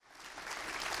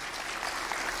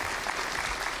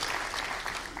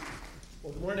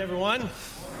Morning, everyone.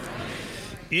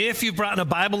 If you've brought in a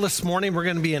Bible this morning, we're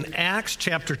going to be in Acts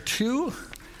chapter 2,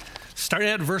 starting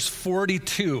at verse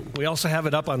 42. We also have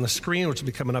it up on the screen, which will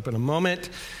be coming up in a moment.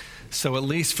 So at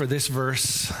least for this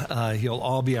verse, you'll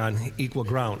all be on equal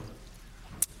ground.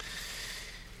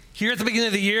 Here at the beginning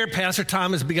of the year, Pastor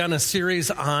Tom has begun a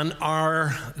series on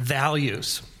our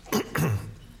values.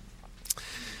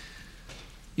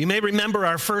 You may remember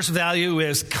our first value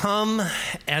is come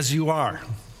as you are.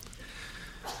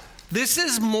 This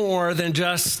is more than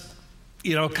just,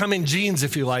 come in jeans,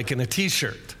 if you like, and a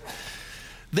t-shirt.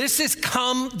 This is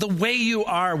come the way you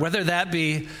are, whether that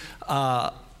be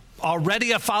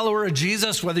already a follower of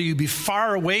Jesus, whether you be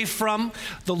far away from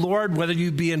the Lord, whether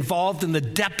you be involved in the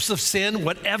depths of sin,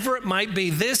 whatever it might be.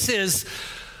 This is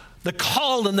the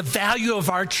call and the value of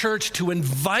our church to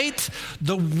invite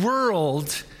the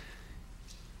world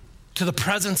to the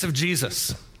presence of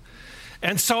Jesus.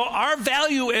 And so our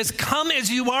value is come as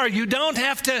you are. You don't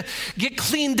have to get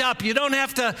cleaned up. You don't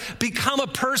have to become a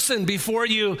person before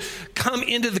you come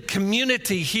into the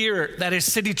community here that is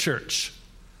City Church.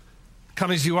 Come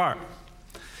as you are.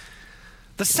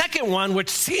 The second one,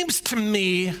 which seems to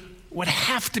me would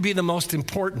have to be the most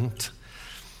important,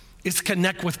 is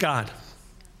connect with God.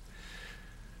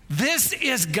 This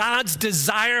is God's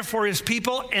desire for his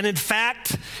people, and in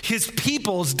fact, his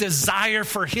people's desire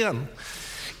for him.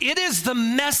 It is the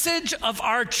message of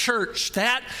our church,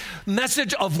 that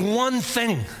message of one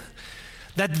thing,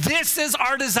 that this is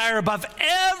our desire above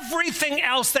everything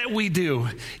else that we do,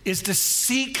 is to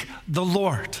seek the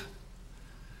Lord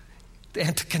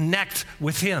and to connect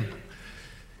with him.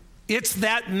 It's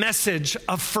that message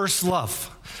of first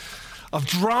love, of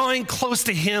drawing close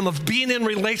to him, of being in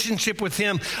relationship with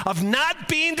him, of not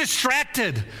being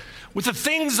distracted with the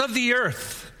things of the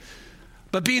earth,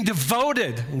 but being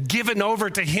devoted and given over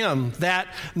to him, that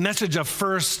message of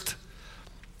first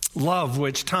love,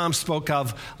 which Tom spoke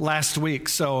of last week.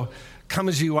 So come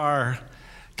as you are,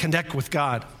 connect with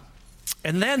God.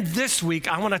 And then this week,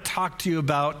 I want to talk to you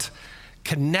about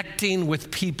connecting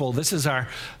with people. This is our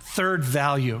third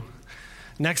value.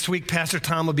 Next week, Pastor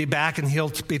Tom will be back, and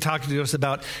he'll be talking to us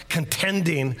about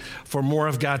contending for more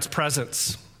of God's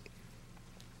presence.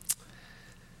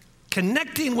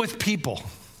 Connecting with people.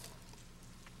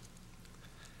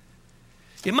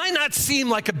 It might not seem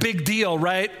like a big deal,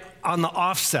 right, on the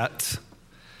offset.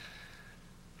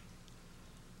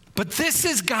 But this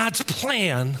is God's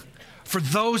plan for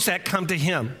those that come to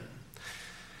him.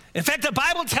 In fact, the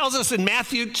Bible tells us in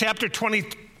Matthew chapter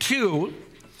 22,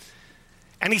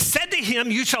 and he said to him,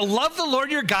 you shall love the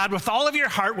Lord your God with all of your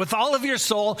heart, with all of your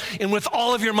soul, and with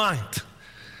all of your mind.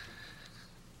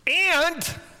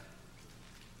 And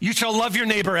you shall love your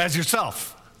neighbor as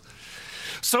yourself.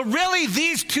 So really,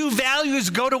 these two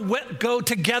values go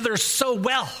together so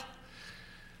well.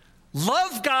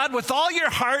 Love God with all your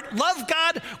heart. Love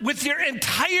God with your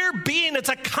entire being. It's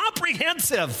a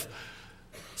comprehensive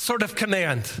sort of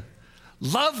command.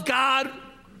 Love God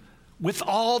with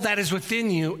all that is within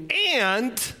you,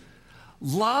 and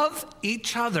love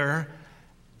each other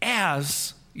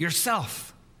as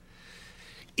yourself.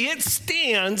 It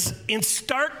stands in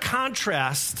stark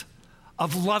contrast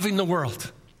of loving the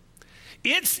world.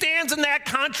 It stands in that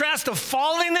contrast of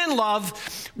falling in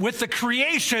love with the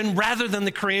creation rather than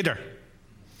the creator.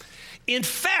 In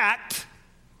fact,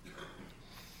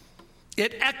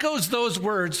 it echoes those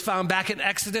words found back in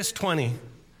Exodus 20.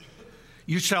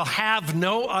 You shall have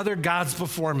no other gods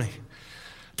before me.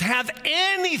 To have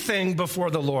anything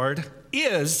before the Lord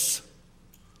is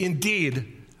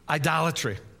indeed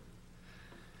idolatry.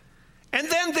 And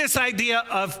then this idea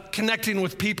of connecting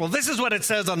with people. This is what it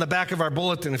says on the back of our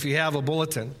bulletin, if you have a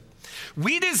bulletin.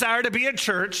 We desire to be a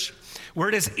church where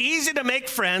it is easy to make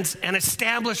friends and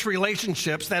establish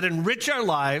relationships that enrich our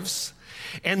lives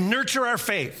and nurture our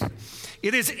faith.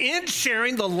 It is in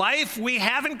sharing the life we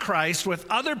have in Christ with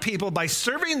other people by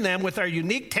serving them with our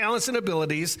unique talents and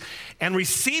abilities and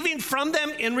receiving from them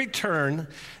in return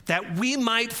that we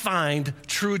might find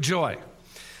true joy.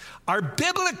 Our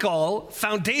biblical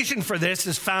foundation for this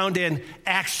is found in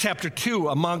Acts chapter 2,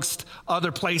 amongst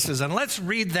other places. And let's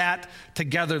read that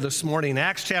together this morning.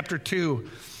 Acts chapter 2,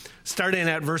 starting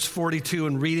at verse 42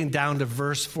 and reading down to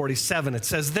verse 47. It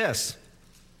says this.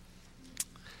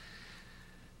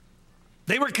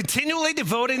 They were continually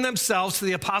devoting themselves to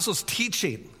the apostles'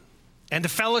 teaching and to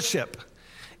fellowship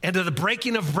and to the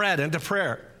breaking of bread and to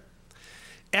prayer.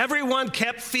 Everyone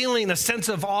kept feeling a sense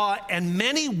of awe, and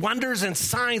many wonders and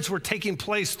signs were taking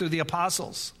place through the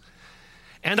apostles.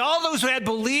 And all those who had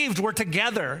believed were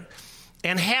together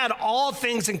and had all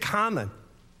things in common.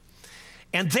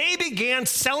 And they began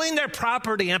selling their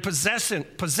property and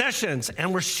possessions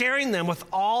and were sharing them with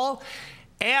all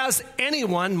as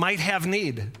anyone might have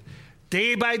need.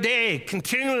 Day by day,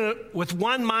 continuing with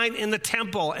one mind in the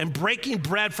temple and breaking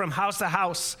bread from house to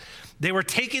house. They were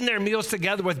taking their meals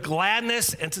together with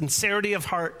gladness and sincerity of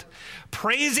heart,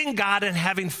 praising God and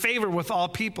having favor with all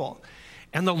people.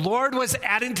 And the Lord was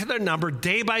adding to their number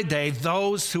day by day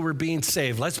those who were being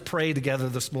saved. Let's pray together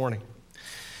this morning.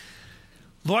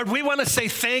 Lord, we want to say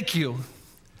thank you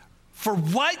for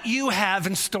what you have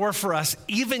in store for us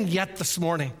even yet this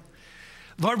morning.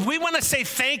 Lord, we want to say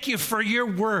thank you for your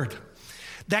word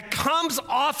that comes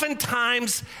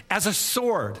oftentimes as a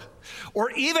sword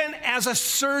or even as a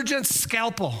surgeon's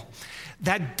scalpel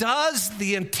that does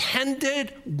the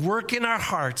intended work in our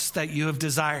hearts that you have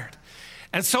desired.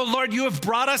 And so, Lord, you have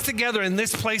brought us together in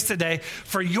this place today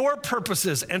for your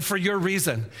purposes and for your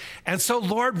reason. And so,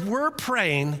 Lord, we're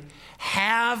praying,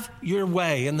 have your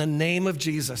way in the name of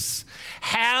Jesus.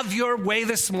 Have your way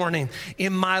this morning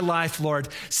in my life, Lord.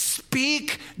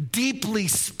 Speak deeply,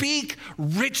 speak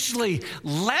richly.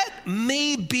 Let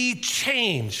me be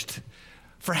changed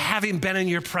for having been in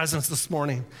your presence this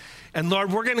morning. And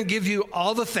Lord, we're going to give you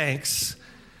all the thanks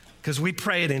because we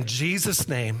pray it in Jesus'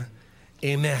 name.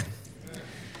 Amen.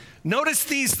 Notice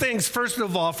these things, first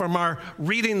of all, from our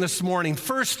reading this morning.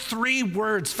 First three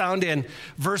words found in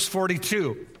verse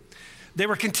 42. They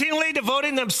were continually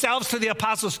devoting themselves to the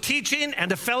apostles' teaching and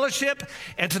to fellowship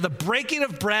and to the breaking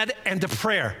of bread and to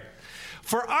prayer.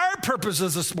 For our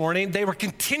purposes this morning, they were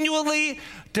continually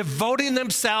devoting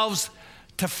themselves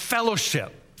to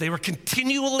fellowship. They were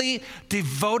continually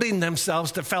devoting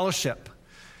themselves to fellowship.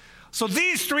 So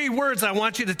these three words I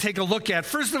want you to take a look at.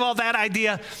 First of all, that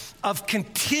idea of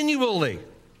continually.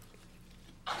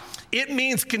 It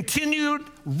means continued,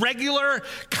 regular,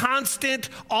 constant,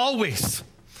 always.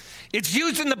 It's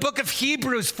used in the book of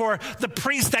Hebrews for the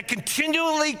priests that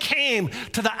continually came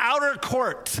to the outer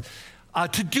court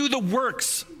to do the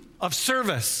works of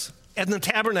service in the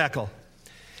tabernacle.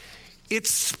 It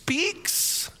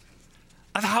speaks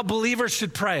of how believers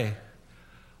should pray.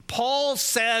 Paul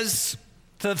says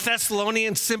to the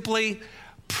Thessalonians simply,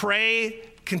 pray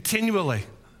continually.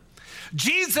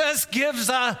 Jesus gives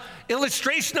an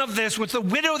illustration of this with the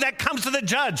widow that comes to the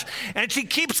judge, and she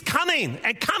keeps coming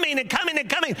and coming and coming and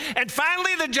coming. And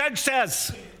finally the judge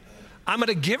says, I'm going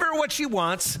to give her what she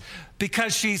wants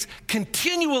because she's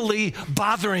continually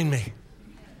bothering me.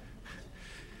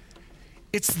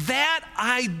 It's that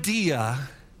idea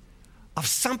of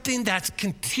something that's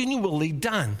continually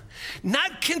done.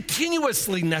 Not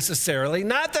continuously necessarily,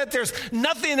 not that there's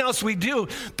nothing else we do,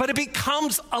 but it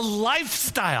becomes a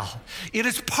lifestyle. It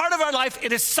is part of our life.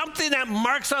 It is something that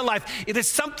marks our life. It is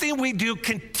something we do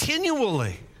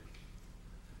continually.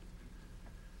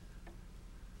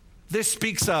 This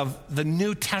speaks of the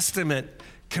New Testament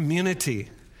community.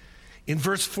 In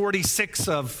verse 46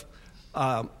 of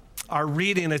our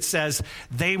reading, it says,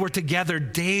 they were together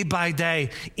day by day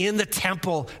in the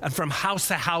temple and from house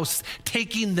to house,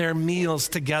 taking their meals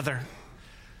together.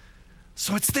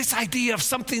 So it's this idea of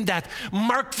something that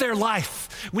marked their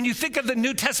life. When you think of the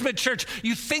New Testament church,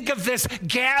 you think of this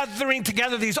gathering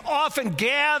together, these often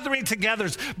gathering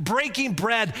togethers, breaking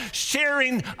bread,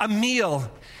 sharing a meal.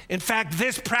 In fact,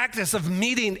 this practice of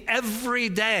meeting every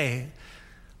day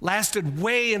lasted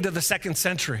way into the second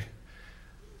century.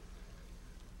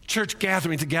 Church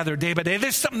gathering together day by day.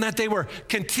 This is something that they were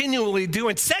continually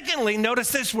doing. Secondly, notice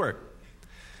this word,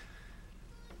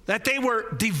 that they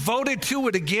were devoted to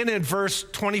it again in verse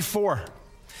 24.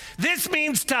 This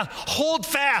means to hold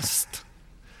fast,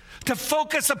 to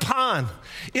focus upon.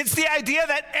 It's the idea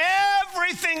that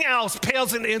everything else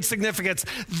pales in insignificance.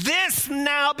 This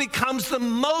now becomes the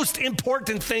most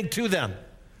important thing to them.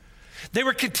 They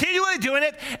were continually doing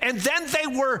it, and then they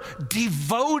were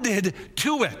devoted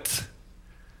to it,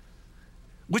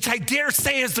 which I dare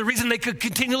say is the reason they could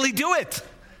continually do it.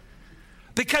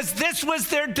 Because this was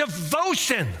their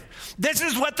devotion. This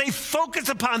is what they focused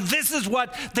upon. This is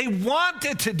what they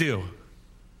wanted to do.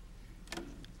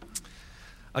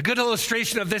 A good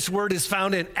illustration of this word is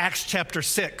found in Acts chapter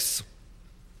 6.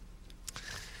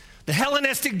 The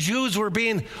Hellenistic Jews were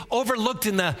being overlooked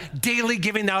in the daily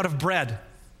giving out of bread.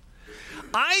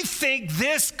 I think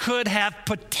this could have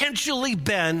potentially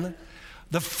been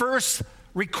the first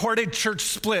recorded church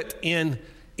split in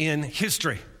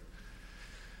history.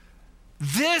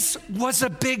 This was a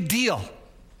big deal.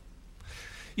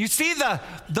 You see,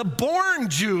 the born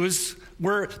Jews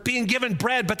were being given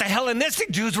bread, but the Hellenistic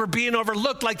Jews were being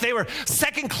overlooked like they were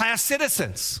second-class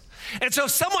citizens. And so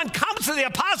someone comes to the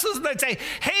apostles and they say,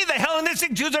 hey, the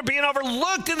Hellenistic Jews are being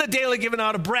overlooked in the daily giving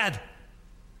out of bread.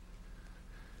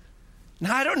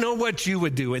 Now, I don't know what you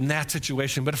would do in that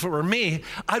situation, but if it were me,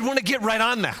 I'd want to get right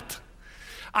on that.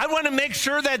 I want to make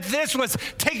sure that this was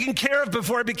taken care of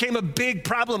before it became a big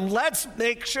problem. Let's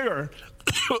make sure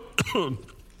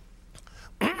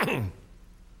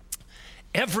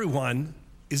everyone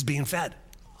is being fed.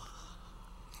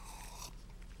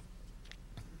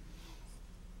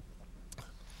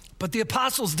 But the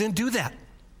apostles didn't do that.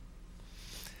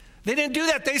 They didn't do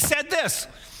that. They said this: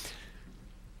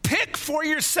 pick for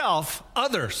yourself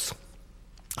others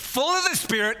full of the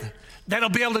Spirit that'll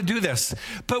be able to do this.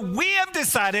 But we have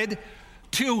decided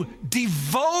to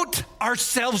devote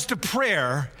ourselves to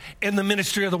prayer in the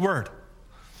ministry of the word.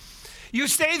 You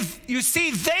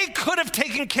see, they could have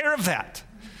taken care of that.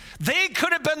 They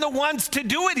could have been the ones to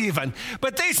do it even.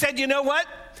 But they said, you know what?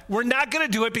 We're not going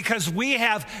to do it because we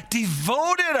have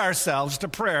devoted ourselves to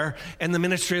prayer and the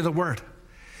ministry of the word.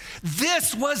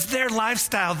 This was their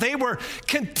lifestyle. They were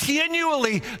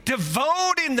continually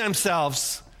devoting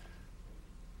themselves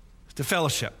to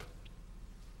fellowship,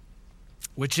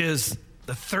 which is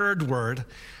the third word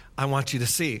I want you to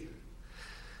see.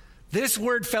 This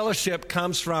word fellowship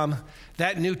comes from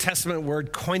that New Testament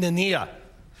word koinonia.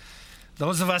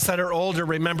 Those of us that are older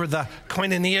remember the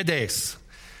koinonia days,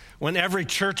 when every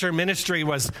church or ministry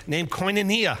was named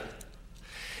koinonia.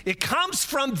 It comes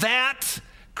from that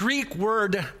Greek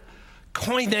word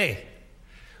koine,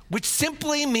 which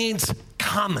simply means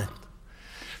common.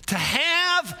 To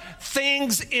have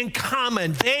things in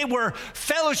common. They were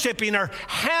fellowshipping or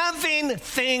having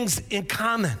things in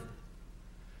common.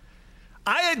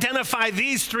 I identify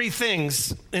these three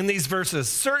things in these verses.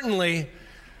 Certainly,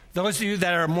 those of you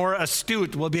that are more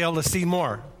astute will be able to see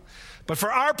more. But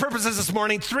for our purposes this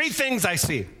morning, three things I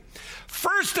see.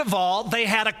 First of all, they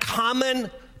had a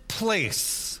common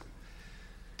place.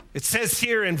 It says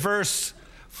here in verse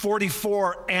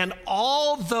 44, and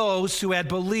all those who had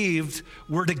believed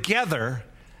were together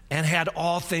and had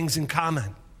all things in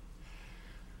common.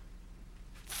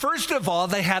 First of all,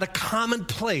 they had a common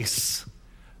place.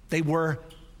 They were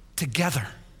together.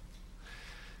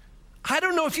 I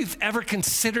don't know if you've ever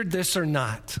considered this or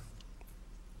not,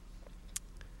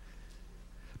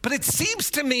 but it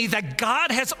seems to me that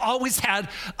God has always had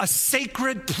a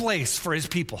sacred place for his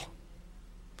people.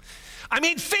 I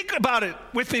mean, think about it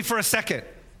with me for a second.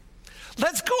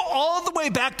 Let's go all the way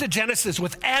back to Genesis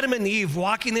with Adam and Eve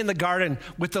walking in the garden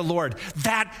with the Lord,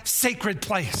 that sacred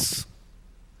place.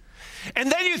 And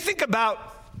then you think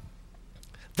about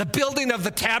the building of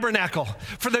the tabernacle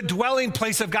for the dwelling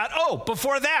place of God. Oh,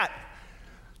 before that,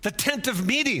 the tent of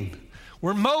meeting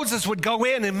where Moses would go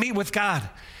in and meet with God.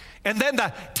 And then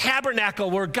the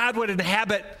tabernacle where God would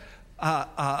inhabit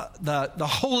the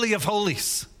Holy of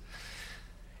Holies.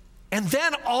 And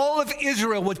then all of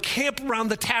Israel would camp around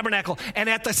the tabernacle. And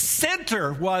at the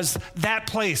center was that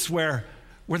place where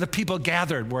the people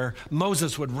gathered, where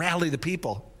Moses would rally the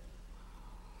people.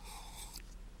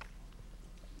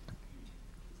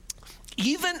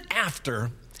 Even after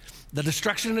the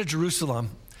destruction of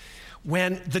Jerusalem,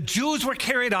 when the Jews were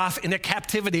carried off into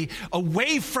captivity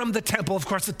away from the temple, of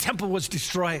course, the temple was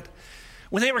destroyed.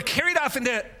 When they were carried off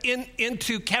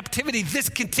into captivity, this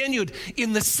continued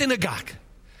in the synagogue.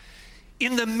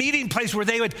 In the meeting place where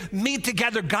they would meet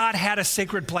together, God had a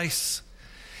sacred place.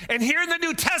 And here in the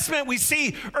New Testament, we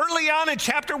see early on in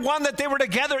chapter 1 that they were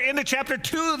together. Into chapter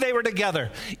 2, they were together.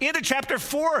 Into chapter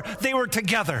 4, they were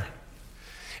together.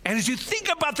 And as you think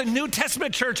about the New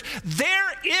Testament church,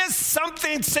 there is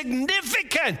something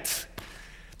significant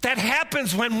that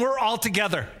happens when we're all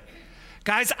together.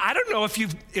 Guys, I don't know if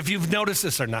you've noticed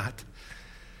this or not,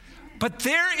 but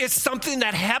there is something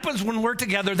that happens when we're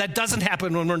together that doesn't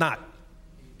happen when we're not.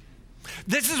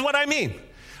 This is what I mean.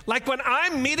 Like when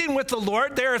I'm meeting with the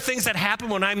Lord, there are things that happen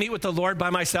when I meet with the Lord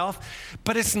by myself,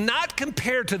 but it's not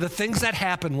compared to the things that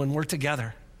happen when we're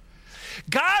together.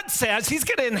 God says he's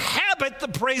going to inhabit the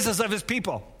praises of his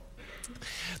people.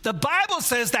 The Bible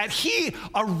says that he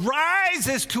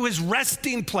arises to his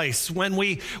resting place when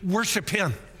we worship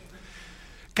him.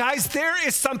 Guys, there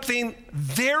is something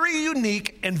very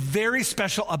unique and very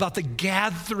special about the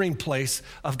gathering place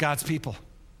of God's people.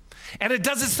 And it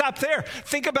doesn't stop there.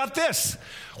 Think about this.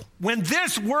 When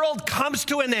this world comes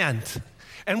to an end,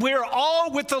 and we're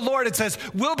all with the Lord, it says,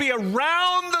 we'll be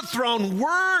around the throne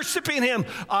worshiping him.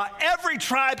 Every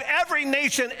tribe, every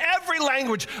nation, every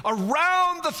language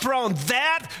around the throne,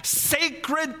 that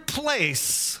sacred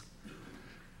place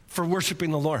for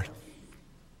worshiping the Lord.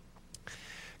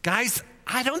 Guys,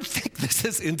 I don't think this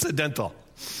is incidental.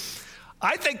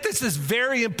 I think this is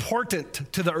very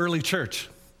important to the early church,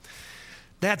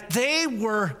 that they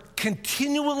were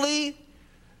continually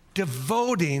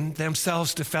devoting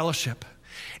themselves to fellowship.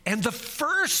 And the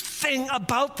first thing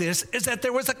about this is that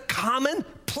there was a common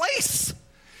place.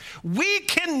 We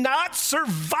cannot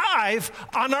survive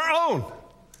on our own.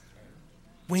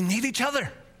 We need each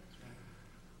other.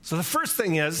 So the first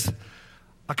thing is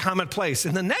a common place.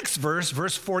 In the next verse,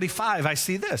 verse 45, I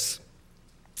see this.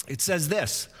 It says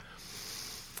this,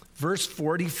 verse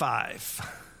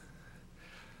 45.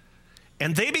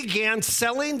 And they began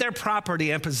selling their property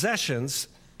and possessions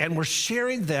and were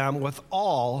sharing them with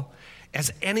all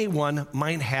as anyone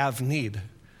might have need.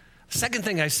 The second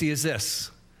thing I see is this.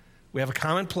 We have a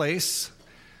common place,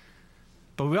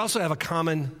 but we also have a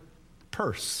common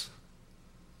purse.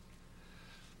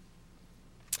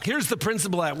 Here's the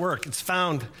principle at work. It's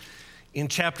found in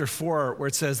chapter 4 where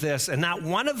it says this, and not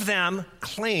one of them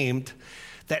claimed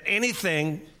that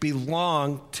anything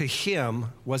belonged to him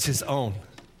was his own.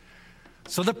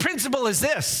 So the principle is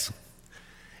this,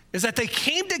 is that they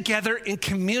came together in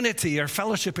community or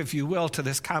fellowship, if you will, to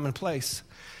this common place.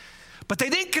 But they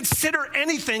didn't consider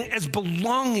anything as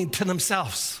belonging to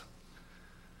themselves.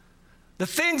 The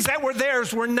things that were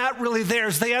theirs were not really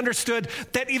theirs. They understood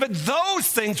that even those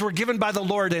things were given by the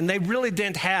Lord, and they really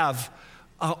didn't have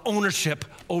ownership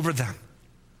over them.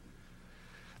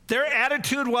 Their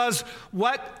attitude was,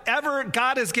 whatever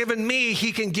God has given me,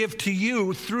 he can give to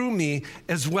you through me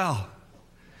as well.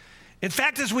 In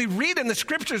fact, as we read in the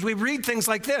scriptures, we read things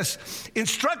like this.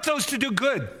 Instruct those to do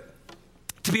good,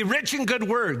 to be rich in good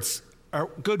words, or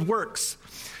good works,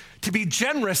 to be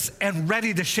generous and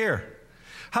ready to share.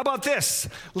 How about this?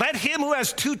 Let him who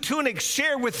has 2 tunics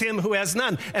share with him who has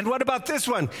none. And what about this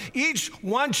one? Each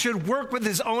one should work with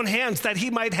his own hands that he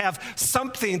might have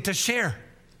something to share.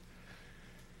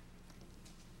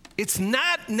 It's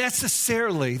not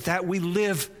necessarily that we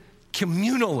live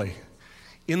communally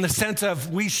in the sense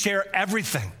of we share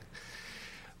everything,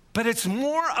 but it's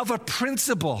more of a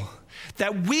principle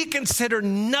that we consider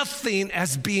nothing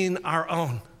as being our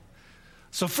own.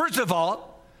 So first of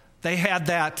all, they had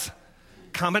that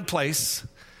common place,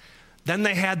 then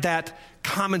they had that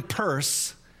common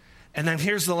purse, and then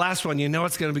here's the last one. You know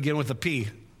it's going to begin with a P.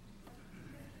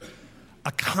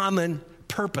 A common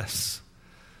purpose.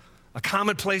 A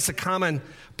common place, a common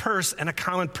purse, and a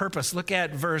common purpose. Look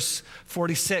at verse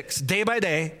 46. Day by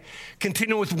day,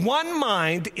 continue with one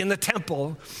mind in the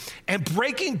temple and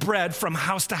breaking bread from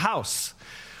house to house.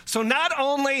 So not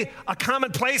only a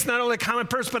common place, not only a common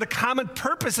purse, but a common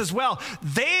purpose as well.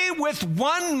 They with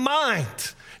one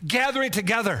mind gathering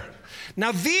together.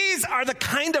 Now these are the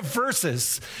kind of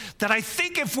verses that I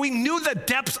think if we knew the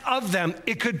depths of them,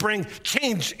 it could bring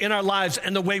change in our lives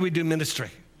and the way we do ministry.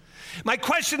 My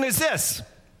question is this: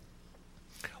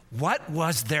 what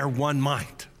was their one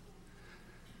mind?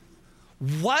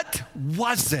 What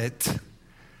was it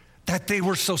that they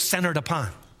were so centered upon?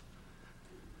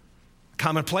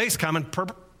 Common place, common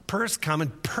purse, common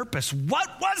purpose. What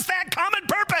was that common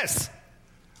purpose?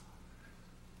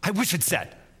 I wish it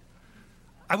said.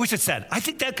 I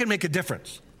think that could make a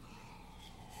difference.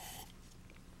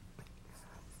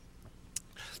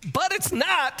 But it's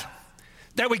not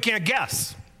that we can't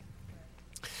guess.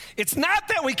 It's not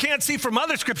that we can't see from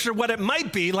other scripture what it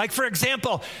might be. Like, for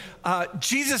example,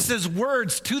 Jesus'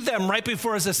 words to them right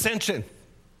before his ascension.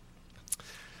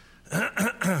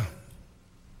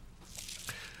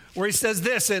 Where he says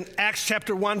this in Acts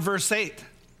chapter 1, verse 8.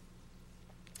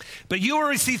 But you will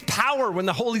receive power when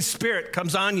the Holy Spirit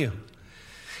comes on you.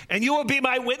 And you will be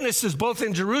my witnesses both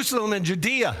in Jerusalem and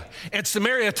Judea and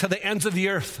Samaria to the ends of the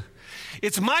earth.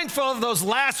 It's mindful of those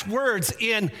last words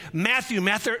in Matthew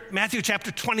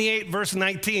chapter 28, verse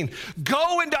 19.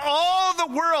 Go into all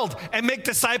the world and make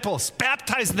disciples.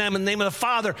 Baptize them in the name of the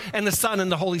Father and the Son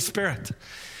and the Holy Spirit.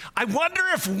 I wonder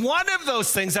if one of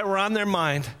those things that were on their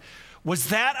mind was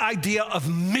that idea of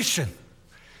mission.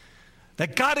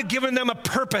 That God had given them a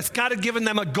purpose, God had given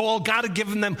them a goal, God had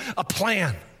given them a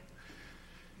plan.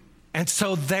 And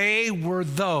so they were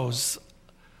those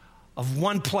of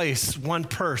one place, one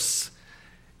purse,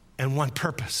 and one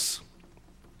purpose.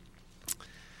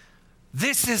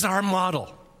 This is our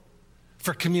model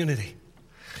for community.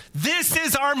 This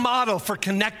is our model for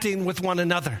connecting with one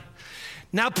another.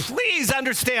 Now, please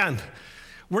understand,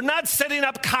 we're not setting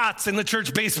up cots in the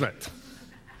church basement.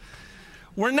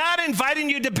 We're not inviting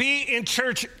you to be in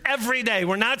church every day.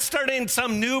 We're not starting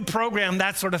some new program,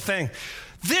 that sort of thing.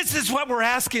 This is what we're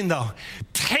asking, though.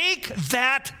 Take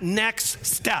that next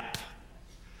step.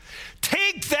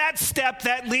 Take that step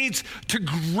that leads to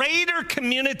greater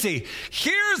community.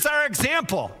 Here's our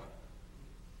example.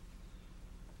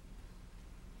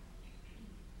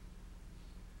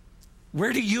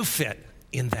 Where do you fit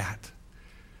in that?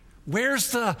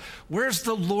 Where's the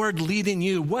Lord leading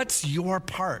you? What's your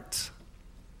part?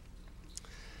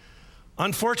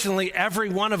 Unfortunately, every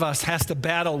one of us has to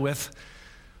battle with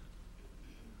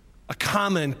a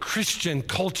common Christian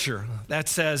culture that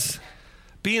says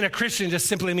being a Christian just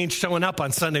simply means showing up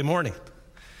on Sunday morning.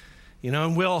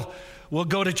 And we'll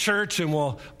go to church and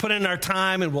we'll put in our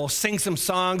time and we'll sing some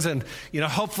songs and,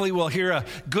 hopefully we'll hear a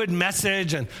good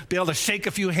message and be able to shake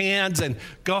a few hands and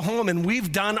go home and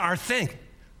we've done our thing.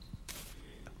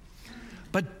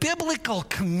 But biblical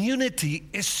community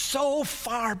is so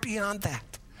far beyond that.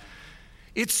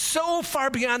 It's so far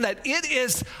beyond that. It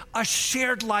is a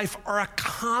shared life or a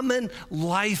common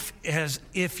life, as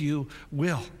if you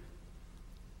will.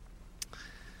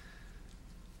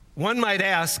 One might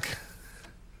ask,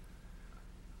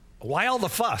 why all the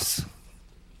fuss?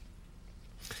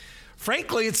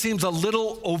 Frankly, it seems a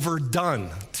little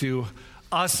overdone to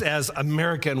us as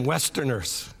American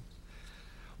Westerners.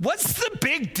 What's the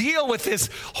big deal with this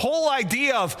whole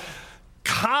idea of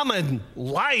common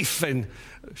life and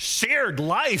shared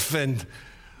life and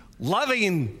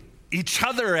loving each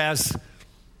other as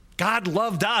God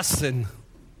loved us? And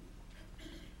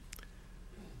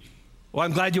well,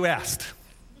 I'm glad you asked,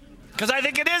 because I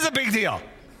think it is a big deal.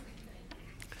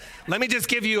 Let me just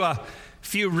give you a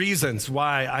few reasons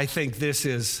why I think this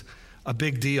is a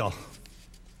big deal.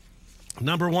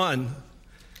 Number one,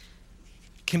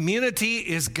 community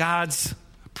is God's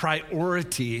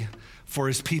priority for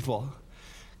his people.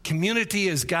 Community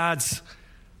is God's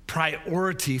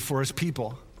priority for his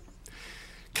people.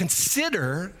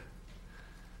 Consider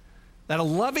that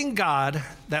loving God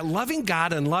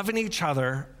and loving each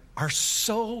other are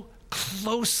so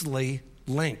closely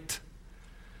linked.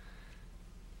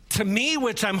 To me,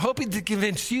 which I'm hoping to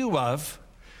convince you of,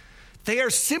 they are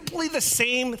simply the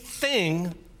same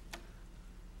thing,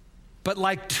 but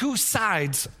like two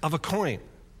sides of a coin.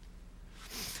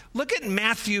 Look at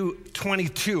Matthew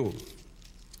 22.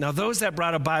 Now, those that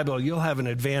brought a Bible, you'll have an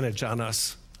advantage on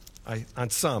us, on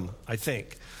some, I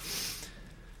think.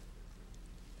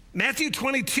 Matthew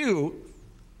 22,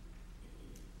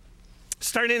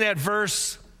 starting at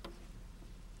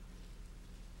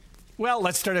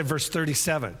let's start at verse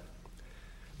 37.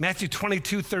 Matthew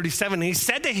 22, 37. And he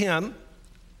said to him,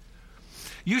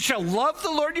 "You shall love the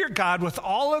Lord your God with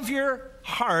all of your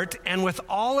heart and with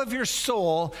all of your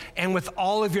soul and with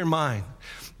all of your mind.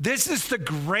 This is the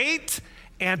great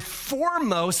and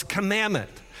foremost commandment.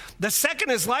 The second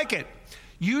is like it.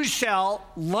 You shall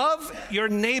love your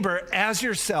neighbor as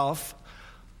yourself.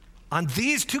 On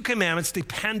these two commandments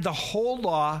depend the whole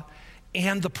law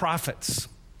and the prophets."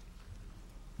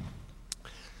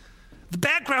 The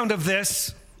background of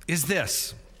this is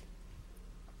this.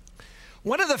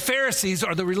 One of the Pharisees,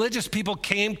 or the religious people,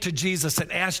 came to Jesus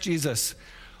and asked Jesus,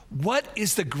 "What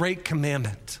is the great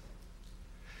commandment?"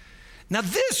 Now,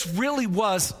 this really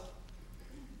was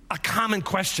a common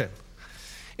question.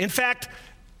 In fact,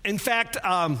 the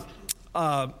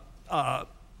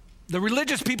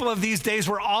religious people of these days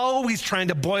were always trying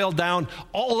to boil down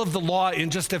all of the law in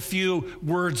just a few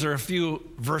words or a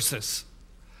few verses.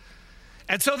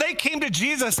 And so they came to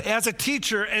Jesus as a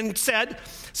teacher and said,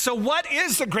 "So what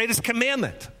is the greatest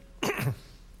commandment?"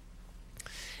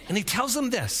 And he tells them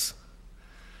this: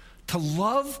 to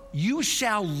love, you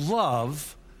shall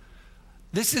love.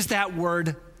 This is that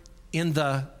word in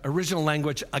the original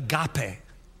language, agape,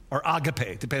 or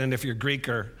agape, depending if you're Greek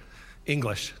or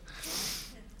English.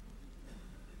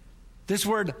 This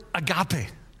word agape,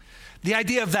 the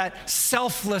idea of that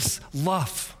selfless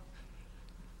love.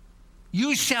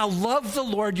 You shall love the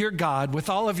Lord your God with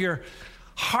all of your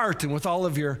heart and with all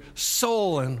of your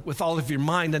soul and with all of your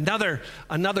mind.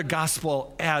 Another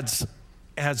gospel adds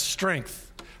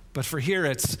strength, but for here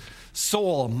it's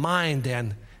soul, mind,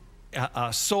 and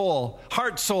heart,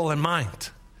 soul, and mind.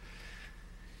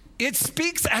 It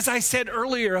speaks, as I said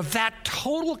earlier, of that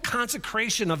total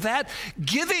consecration, of that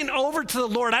giving over to the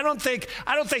Lord. I don't think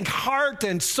heart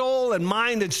and soul and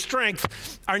mind and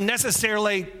strength are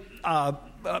necessarily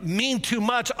mean too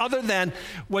much, other than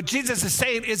what Jesus is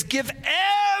saying is give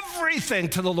everything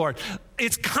to the Lord.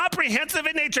 It's comprehensive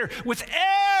in nature. With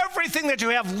everything that you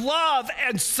have, love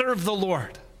and serve the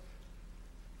Lord.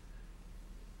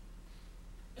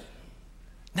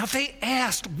 Now they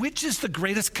asked, which is the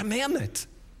greatest commandment?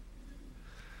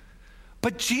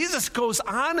 But Jesus goes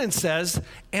on and says,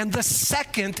 and the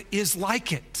second is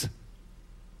like it.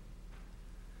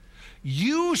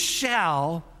 You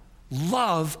shall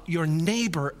love your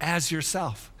neighbor as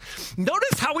yourself.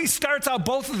 Notice how he starts out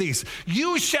both of these.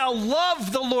 You shall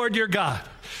love the Lord your God.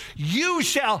 You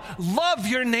shall love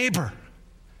your neighbor.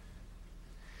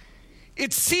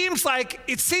 It seems like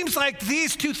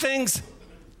these two things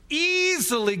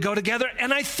easily go together,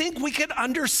 and I think we can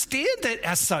understand it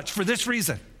as such for this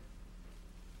reason.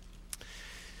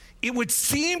 it would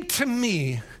seem to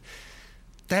me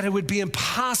that it would be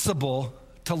impossible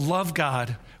to love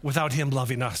God without him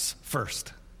loving us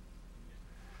first.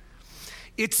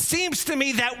 It seems to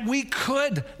me that we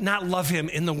could not love him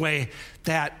in the way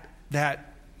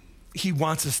that he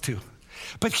wants us to.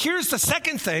 But here's the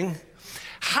second thing.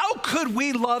 How could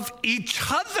we love each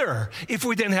other if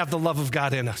we didn't have the love of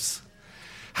God in us?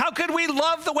 How could we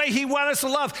love the way he wanted us to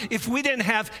love if we didn't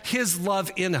have his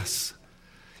love in us?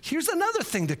 Here's another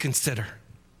thing to consider.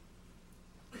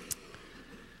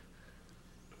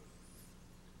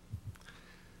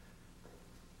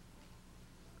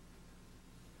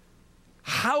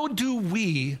 How do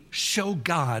we show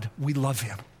God we love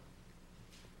him?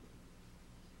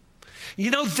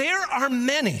 You know, there are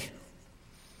many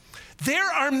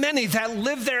that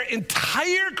live their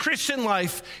entire Christian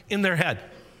life in their head.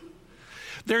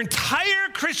 Their entire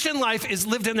Christian life is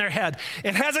lived in their head.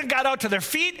 It hasn't got out to their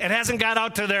feet. It hasn't got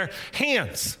out to their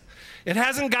hands. It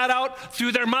hasn't got out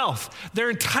through their mouth. Their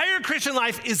entire Christian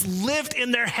life is lived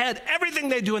in their head. Everything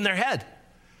they do in their head.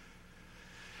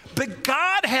 But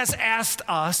God has asked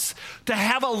us to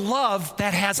have a love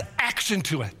that has action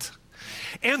to it.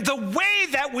 And the way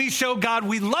that we show God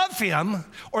we love him,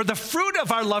 or the fruit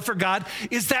of our love for God,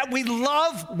 is that we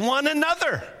love one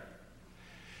another.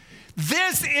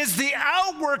 This is the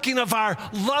outworking of our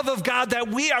love of God, that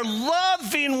we are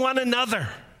loving one another.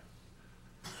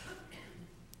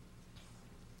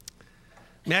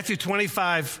 Matthew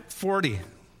 25:40.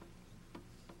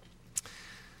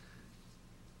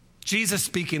 Jesus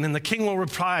speaking, and the king will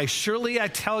reply, "Surely I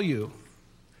tell you,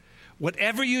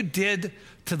 whatever you did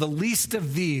to the least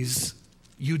of these,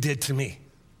 you did to me."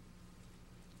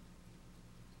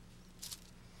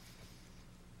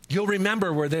 You'll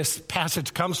remember where this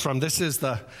passage comes from. This is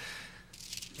in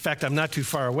fact, I'm not too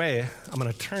far away. I'm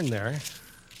going to turn there.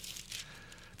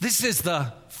 This is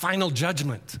the final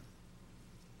judgment.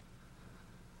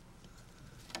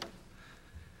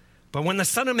 But when the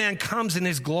Son of Man comes in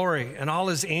his glory and all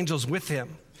his angels with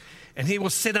him, and he will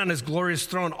sit on his glorious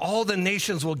throne, all the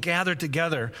nations will gather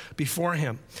together before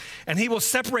him. And he will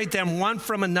separate them one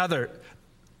from another,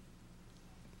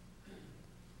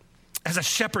 as a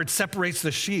shepherd separates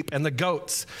the sheep and the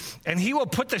goats. And he will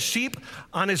put the sheep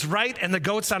on his right and the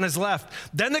goats on his left.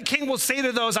 Then the king will say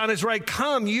to those on his right,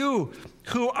 "Come, you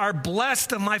who are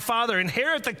blessed of my Father,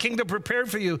 inherit the kingdom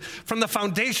prepared for you from the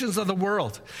foundations of the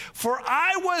world. For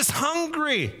I was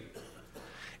hungry,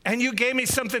 and you gave me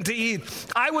something to eat.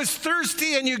 I was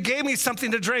thirsty, and you gave me something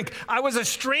to drink. I was a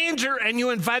stranger, and you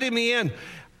invited me in.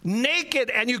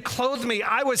 Naked, and you clothed me.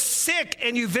 I was sick,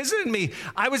 and you visited me.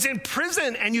 I was in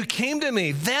prison, and you came to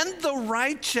me." Then the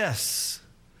righteous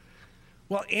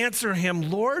will answer him,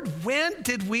 "Lord, when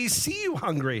did we see you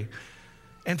hungry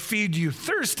and feed you,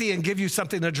 thirsty and give you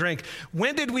something to drink?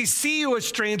 When did we see you a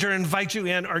stranger and invite you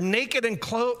in, or naked and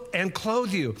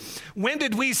clothe you? When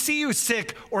did we see you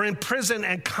sick or in prison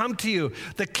and come to you?"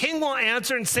 The king will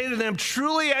answer and say to them,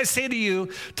 "Truly I say to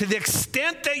you, to the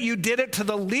extent that you did it to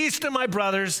the least of my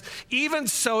brothers, even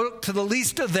so to the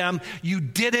least of them, you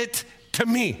did it to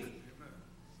me."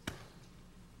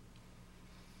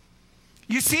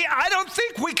 You see, I don't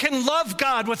think we can love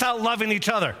God without loving each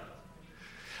other.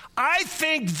 I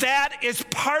think that is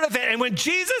part of it. And when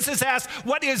Jesus is asked,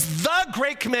 what is the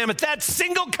great commandment, that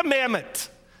single commandment,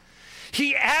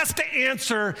 he has to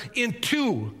answer in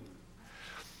two.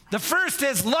 The first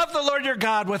is love the Lord your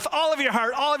God with all of your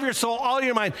heart, all of your soul, all of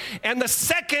your mind. And the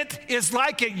second is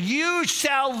like it, you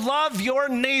shall love your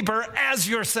neighbor as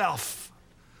yourself.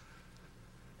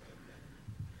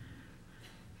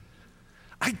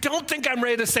 I don't think I'm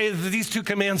ready to say that these two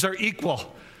commands are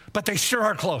equal, but they sure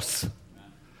are close.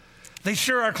 They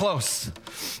sure are close.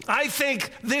 I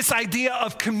think this idea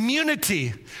of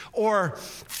community or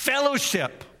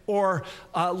fellowship or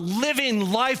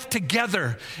living life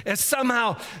together has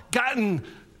somehow gotten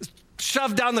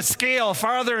shoved down the scale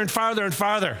farther and farther and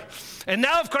farther. And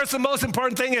now, of course, the most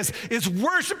important thing is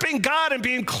worshiping God and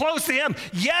being close to him.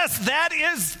 Yes, that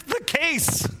is the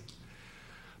case.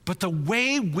 But the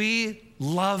way we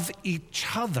love each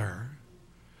other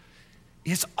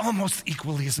is almost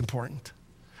equally as important.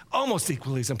 Almost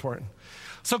equally as important.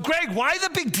 So, Greg, why the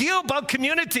big deal about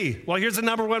community? Well, here's the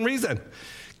number one reason.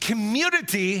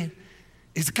 Community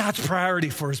is God's priority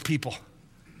for his people.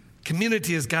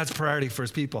 Community is God's priority for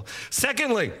his people.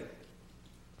 Secondly,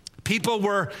 people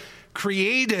were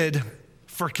created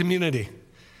for community.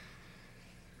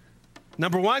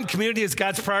 Number one, community is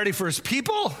God's priority for his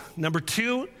people. Number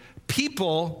two,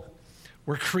 people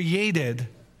were created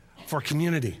for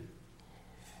community.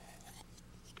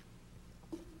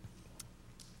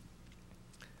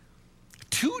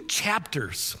 Two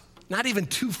chapters not even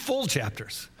 2 full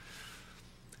chapters.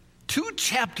 2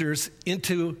 chapters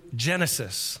into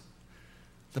Genesis,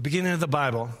 the beginning of the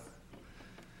Bible,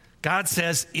 God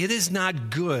says, it is not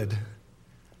good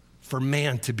for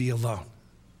man to be alone.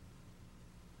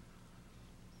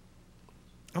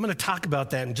 I'm going to talk about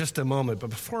that in just a moment, but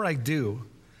before I do,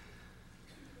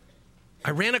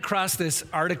 I ran across this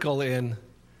article in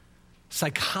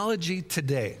Psychology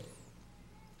Today,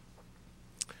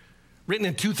 written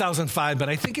in 2005, but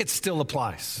I think it still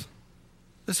applies.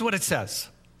 This is what it says.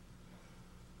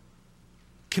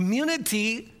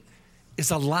 Community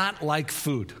is a lot like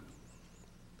food.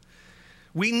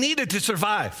 We need it to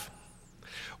survive.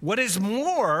 What is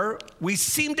more, we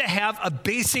seem to have a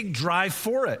basic drive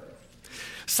for it.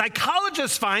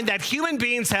 Psychologists find that human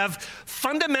beings have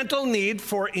fundamental need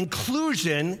for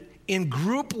inclusion in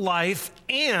group life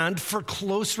and for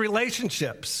close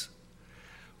relationships.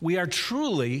 We are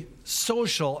truly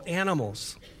social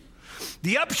animals.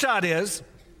 The upshot is,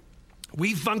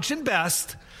 we function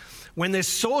best when this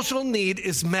social need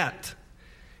is met.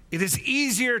 It is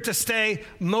easier to stay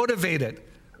motivated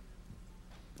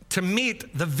to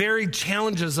meet the varied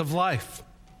challenges of life.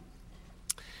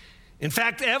 In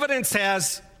fact, evidence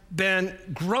has been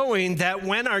growing that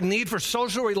when our need for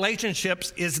social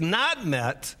relationships is not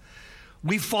met,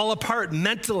 we fall apart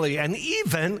mentally and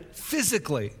even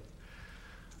physically.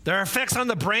 There are effects on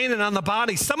the brain and on the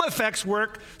body. Some effects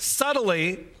work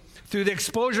subtly through the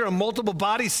exposure of multiple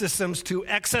body systems to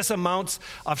excess amounts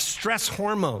of stress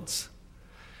hormones.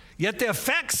 Yet the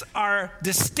effects are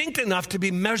distinct enough to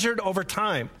be measured over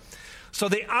time. So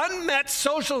the unmet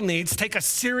social needs take a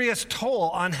serious toll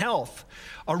on health,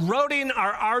 eroding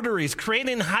our arteries,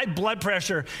 creating high blood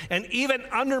pressure, and even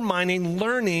undermining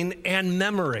learning and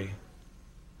memory.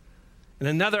 And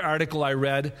another article I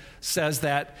read says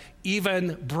that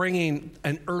even bringing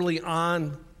an early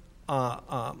on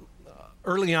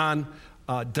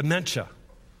dementia.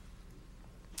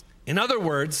 In other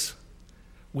words,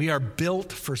 we are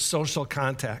built for social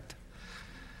contact.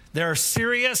 There are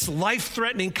serious,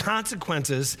 life-threatening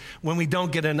consequences when we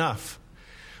don't get enough.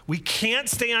 We can't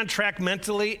stay on track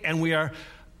mentally, and we are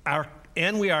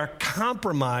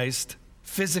compromised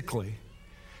physically.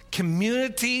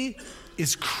 Community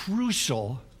is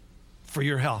crucial for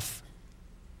your health.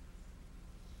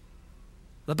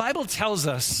 The Bible tells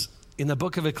us in the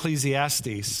book of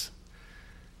Ecclesiastes,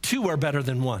 2 are better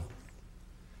than 1.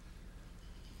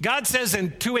 God says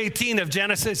in 2:18 of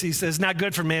Genesis, he says, not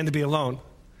good for man to be alone.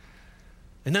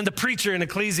 And then the preacher in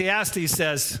Ecclesiastes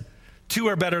says, 2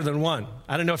 are better than 1.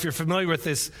 I don't know if you're familiar with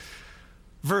this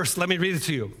verse. Let me read it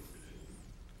to you.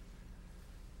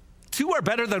 2 are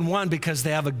better than 1 because they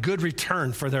have a good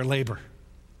return for their labor.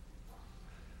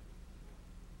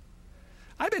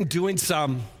 I've been doing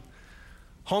some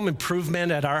home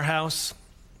improvement at our house.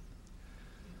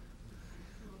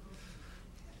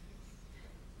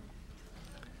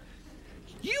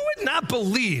 You would not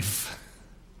believe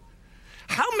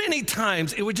how many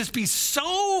times it would just be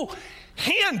so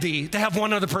handy to have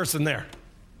one other person there.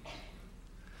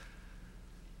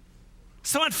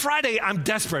 So on Friday, I'm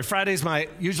desperate. Friday's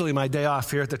usually my day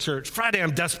off here at the church. Friday,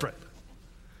 I'm desperate.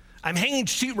 I'm hanging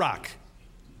sheetrock.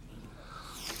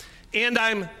 And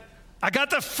I got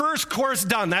the first course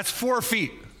done. That's 4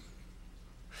 feet.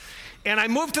 And I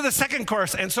moved to the second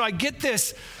course. And so I get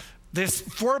this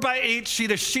 4x8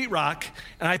 sheet of sheetrock,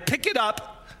 and I pick it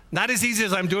up, not as easy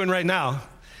as I'm doing right now,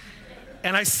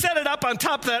 and I set it up on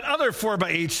top of that other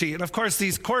 4x8 sheet. And of course,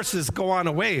 these courses go on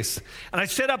a ways. And I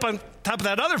set up on top of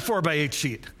that other 4x8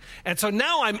 sheet. And so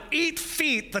now I'm 8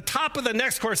 feet. The top of the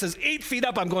next course is 8 feet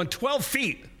up. I'm going 12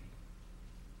 feet.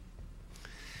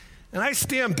 And I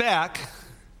stand back,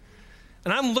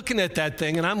 and I'm looking at that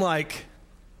thing, and I'm like,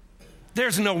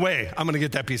 there's no way I'm going to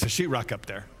get that piece of sheetrock up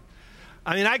there.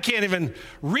 I mean, I can't even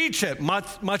reach it,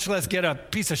 much less get a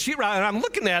piece of sheetrock. And I'm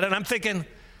looking at it, and I'm thinking,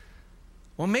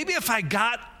 well, maybe if I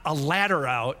got a ladder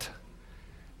out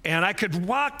and I could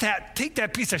take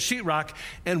that piece of sheetrock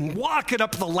and walk it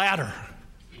up the ladder.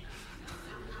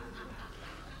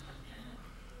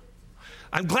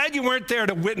 I'm glad you weren't there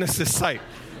to witness this sight.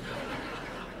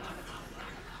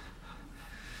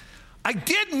 I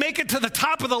did make it to the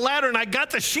top of the ladder, and I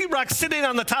got the sheetrock sitting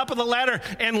on the top of the ladder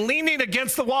and leaning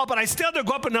against the wall, but I still had to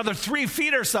go up another 3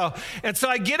 feet or so. And so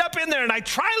I get up in there, and I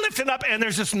try lifting up, and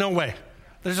there's just no way.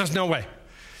 There's just no way.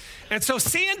 And so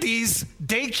Sandy's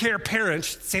daycare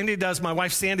parents, my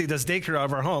wife Sandy does daycare out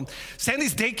of our home.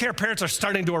 Sandy's daycare parents are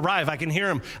starting to arrive. I can hear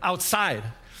them outside.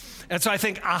 And so I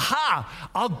think,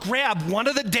 I'll grab one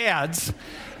of the dads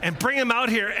and bring him out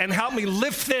here and help me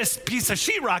lift this piece of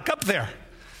sheetrock up there.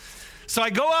 So I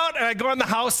go out and I go in the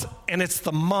house, and it's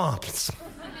the moms.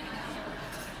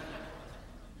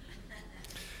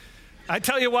 I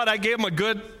tell you what, I gave them a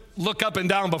good look up and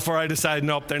down before I decided,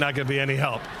 nope, they're not going to be any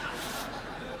help.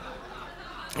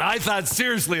 I thought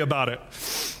seriously about it.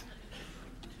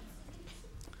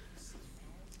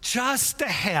 Just to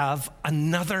have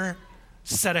another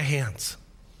set of hands.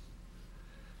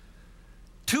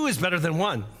 2 is better than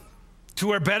 1.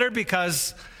 2 are better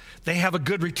because they have a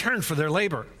good return for their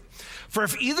labor. For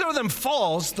if either of them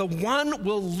falls, the one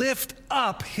will lift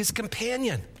up his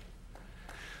companion.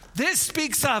 This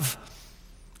speaks of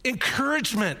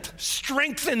encouragement,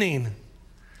 strengthening,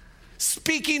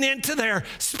 speaking into their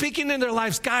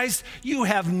lives. Guys, you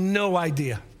have no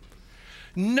idea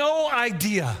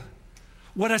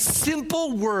what a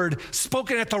simple word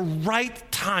spoken at the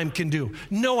right time can do.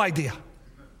 No idea.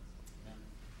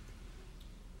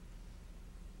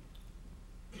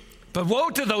 But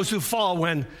woe to those who fall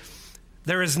when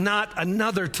there is not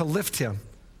another to lift him.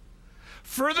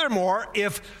 Furthermore,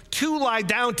 if 2 lie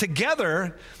down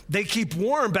together, they keep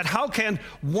warm, but how can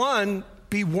one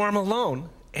be warm alone?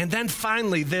 And then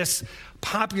finally, this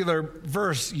popular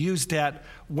verse used at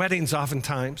weddings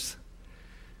oftentimes.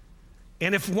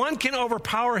 And if one can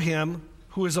overpower him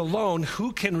who is alone,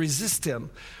 who can resist him?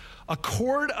 A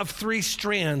cord of 3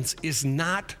 strands is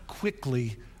not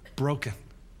quickly broken.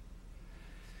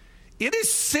 It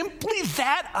is simply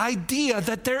that idea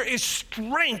that there is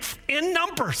strength in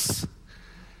numbers.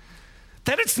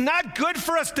 That it's not good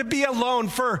for us to be alone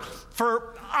for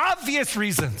obvious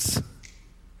reasons.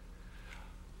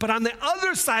 But on the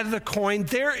other side of the coin,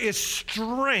 there is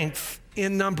strength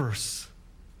in numbers.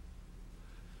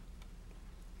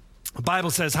 The Bible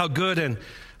says how good and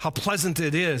how pleasant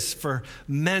it is for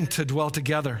men to dwell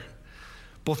together.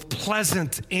 Both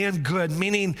pleasant and good,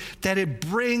 meaning that it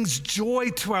brings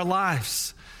joy to our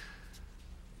lives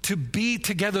to be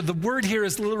together. The word here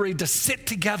is literally to sit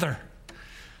together.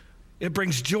 It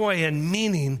brings joy and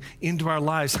meaning into our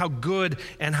lives. How good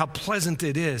and how pleasant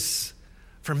it is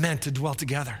for men to dwell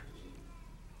together.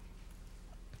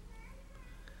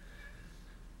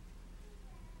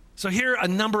 So here, a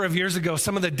number of years ago,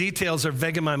 some of the details are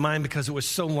vague in my mind because it was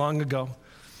so long ago.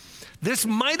 This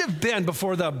might have been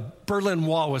before the Berlin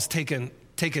Wall was taken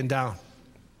down.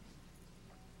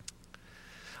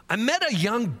 I met a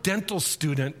young dental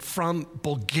student from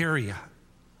Bulgaria.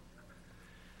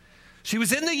 She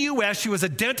was in the U.S. She was a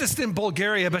dentist in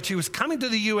Bulgaria, but she was coming to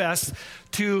the U.S.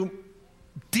 to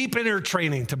deepen her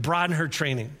training, to broaden her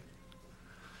training.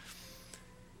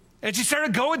 And she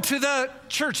started going to the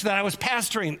church that I was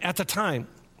pastoring at the time.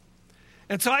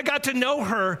 And so I got to know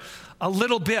her a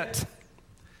little bit.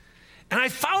 And I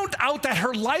found out that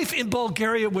her life in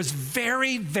Bulgaria was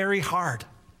very, very hard.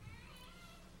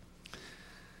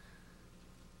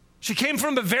 She came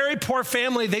from a very poor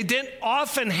family. They didn't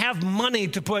often have money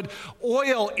to put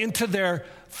oil into their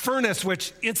furnace,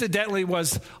 which incidentally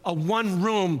was a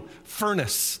one-room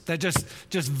furnace that just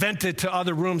vented to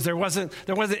other rooms. There wasn't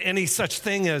any such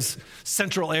thing as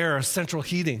central air or central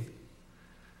heating.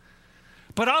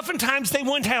 But oftentimes they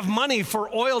wouldn't have money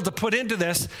for oil to put into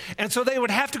this, and so they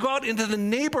would have to go out into the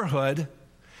neighborhood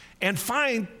and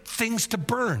find things to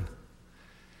burn.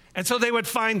 And so they would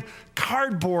find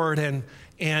cardboard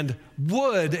and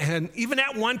wood, and even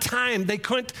at one time they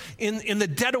couldn't, in the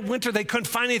dead of winter, they couldn't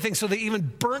find anything, so they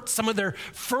even burnt some of their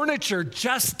furniture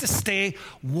just to stay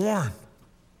warm.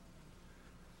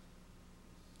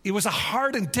 It was a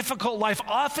hard and difficult life,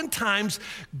 oftentimes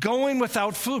going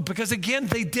without food, because again,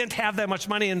 they didn't have that much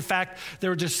money. In fact,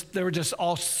 there were just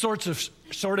all sorts of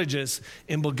shortages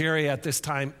in Bulgaria at this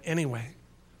time anyway.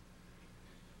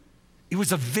 It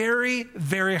was a very,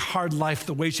 very hard life,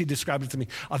 the way she described it to me,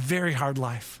 a very hard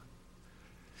life.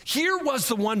 Here was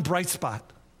the one bright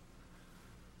spot,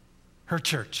 her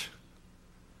church.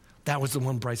 That was the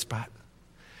one bright spot.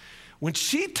 When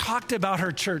she talked about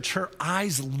her church, her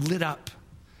eyes lit up.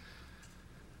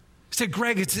 She said,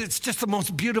 Greg, it's just the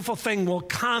most beautiful thing. We'll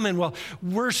come and we'll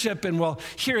worship and we'll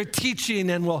hear a teaching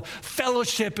and we'll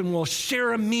fellowship and we'll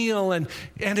share a meal. And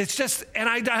it's just, and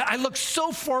I look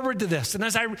so forward to this. And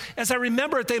as I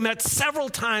remember it, they met several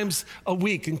times a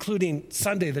week, including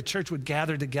Sunday. The church would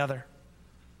gather together.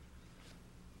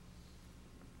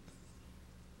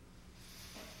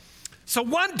 So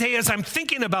one day, as I'm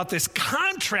thinking about this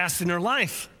contrast in her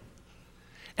life,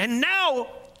 and now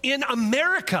in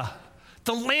America,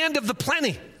 the land of the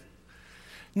plenty.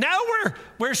 Now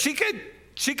where she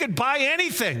could buy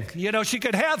anything, she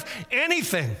could have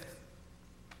anything.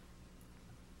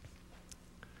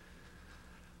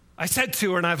 I said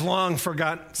to her, and I've long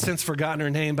since forgotten her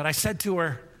name, but I said to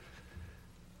her,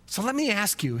 so let me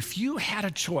ask you, if you had a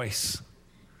choice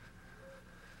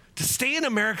to stay in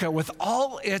America with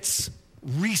all its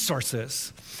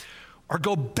resources, or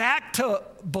go back to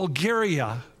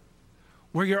Bulgaria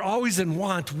where you're always in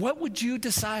want, what would you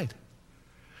decide?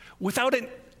 Without an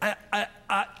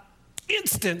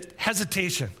instant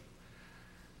hesitation,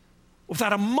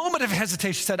 without a moment of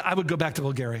hesitation, she said, I would go back to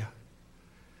Bulgaria.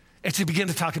 And she began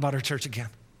to talk about her church again.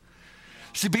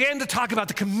 She began to talk about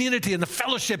the community and the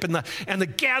fellowship and the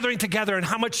gathering together and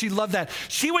how much she loved that.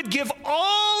 She would give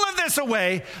all of this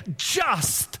away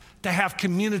just to have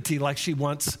community like she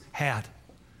once had.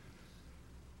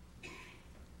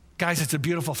 Guys, it's a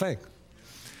beautiful thing.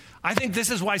 I think this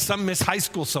is why some miss high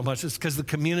school so much, is because of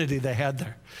the community they had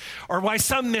there. Or why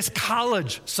some miss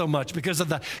college so much, because of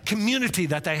the community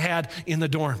that they had in the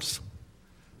dorms.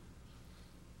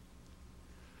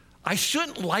 I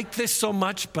shouldn't like this so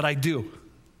much, but I do.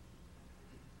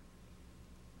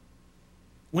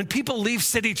 When people leave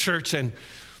City Church and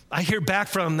I hear back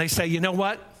from them, they say, you know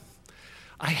what?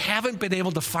 I haven't been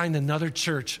able to find another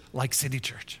church like City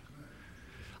Church.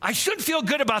 I should feel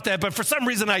good about that, but for some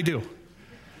reason I do.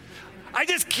 I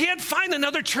just can't find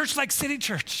another church like City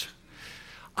Church.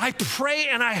 I pray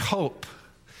and I hope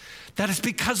that it's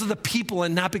because of the people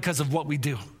and not because of what we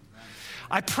do.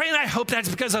 I pray and I hope that's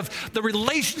because of the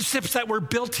relationships that were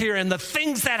built here and the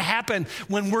things that happen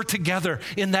when we're together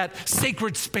in that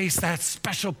sacred space, that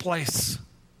special place.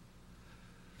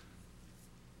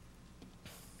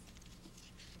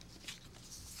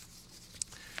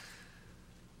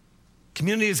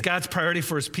 Community is God's priority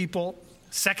for his people.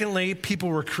 Secondly, people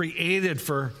were created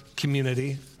for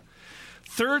community.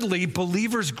 Thirdly,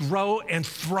 believers grow and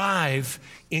thrive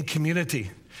in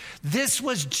community. This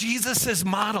was Jesus'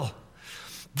 model.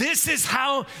 This is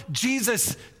how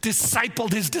Jesus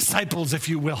discipled his disciples, if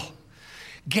you will,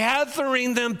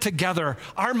 gathering them together.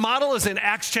 Our model is in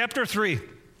Mark chapter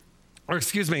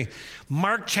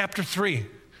 3,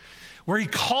 where he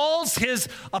calls his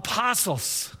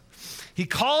apostles. He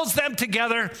calls them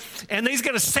together, and he's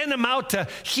going to send them out to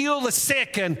heal the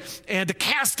sick and to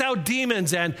cast out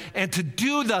demons and to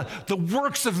do the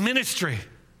works of ministry.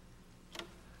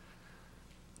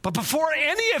 But before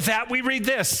any of that, we read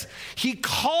this. He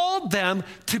called them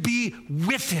to be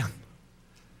with him.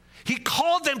 He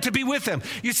called them to be with him.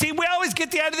 You see, we always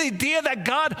get the idea that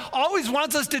God always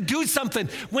wants us to do something,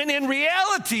 when in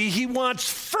reality, he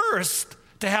wants first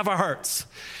to have our hearts.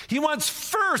 He wants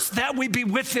first that we be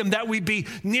with him, that we be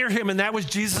near him, and that was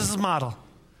Jesus' model.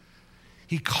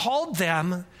 He called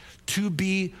them to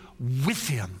be with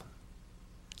him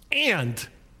and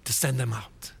to send them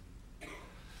out.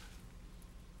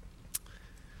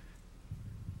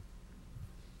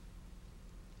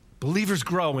 Believers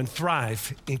grow and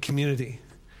thrive in community.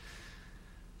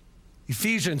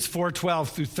 Ephesians 4:12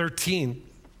 through 13.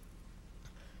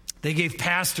 They gave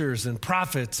pastors and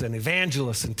prophets and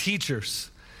evangelists and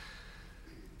teachers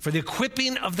for the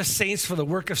equipping of the saints for the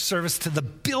work of service, to the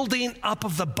building up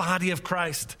of the body of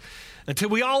Christ, until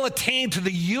we all attain to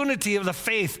the unity of the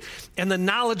faith and the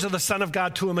knowledge of the Son of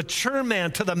God, to a mature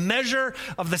man, to the measure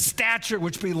of the stature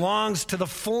which belongs to the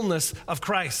fullness of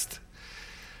Christ.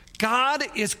 God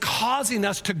is causing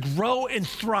us to grow and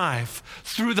thrive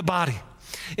through the body.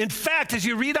 In fact, as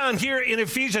you read on here in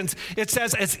Ephesians, it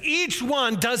says, as each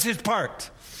one does his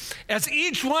part, as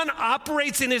each one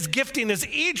operates in his gifting, as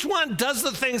each one does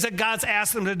the things that God's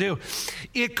asked them to do,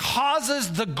 it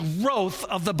causes the growth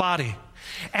of the body.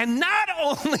 And not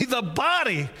only the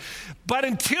body, but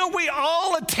until we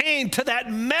all attain to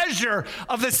that measure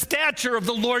of the stature of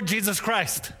the Lord Jesus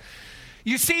Christ.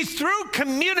 You see, through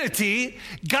community,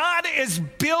 God is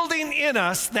building in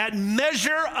us that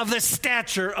measure of the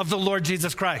stature of the Lord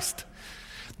Jesus Christ.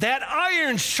 That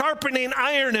iron sharpening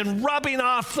iron and rubbing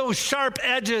off those sharp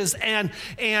edges and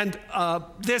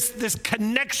this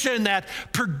connection that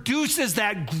produces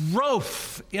that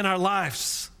growth in our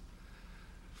lives.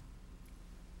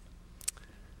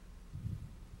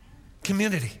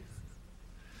 Community.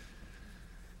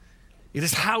 It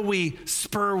is how we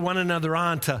spur one another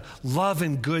on to love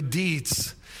and good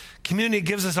deeds. Community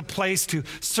gives us a place to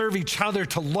serve each other,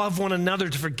 to love one another,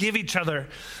 to forgive each other,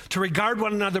 to regard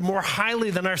one another more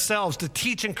highly than ourselves, to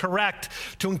teach and correct,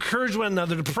 to encourage one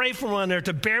another, to pray for one another,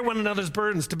 to bear one another's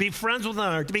burdens, to be friends with one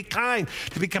another, to be kind,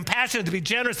 to be compassionate, to be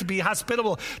generous, to be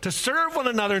hospitable, to serve one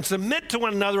another and submit to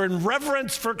one another in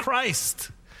reverence for Christ.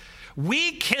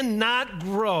 We cannot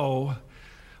grow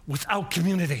without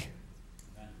community.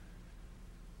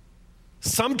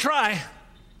 Some try,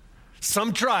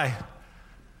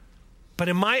 but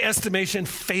in my estimation,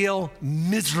 fail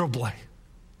miserably.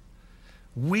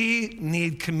 We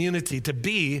need community to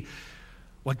be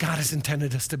what God has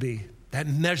intended us to be, that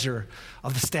measure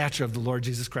of the stature of the Lord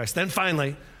Jesus Christ. Then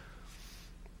finally,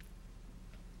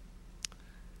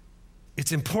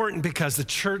 It's important because the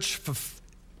church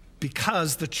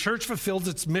fulfills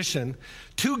its mission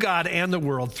to God and the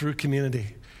world through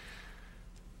community.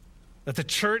 That the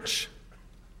church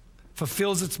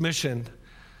fulfills its mission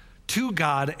to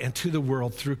God and to the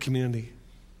world through community.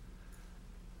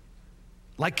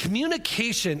 Like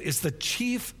communication is the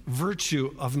chief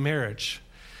virtue of marriage,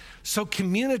 so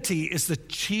community is the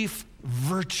chief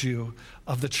virtue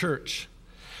of the church.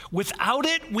 Without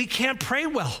it, we can't pray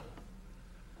well.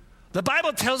 The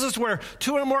Bible tells us where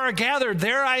two or more are gathered,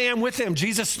 there I am with them,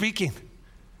 Jesus speaking.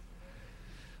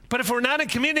 But if we're not in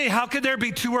community, how could there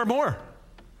be two or more?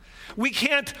 We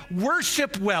can't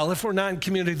worship well if we're not in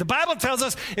community. The Bible tells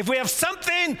us if we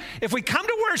come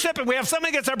to worship and we have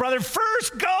something against our brother,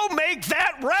 first go make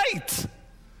that right.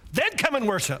 Then come and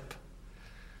worship.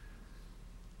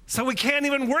 So we can't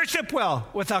even worship well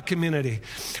without community.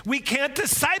 We can't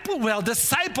disciple well.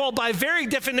 Disciple, by very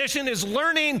definition, is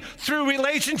learning through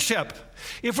relationship.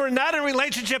 If we're not in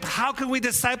relationship, how can we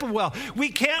disciple well? We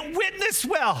can't witness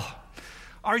well.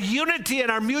 Our unity and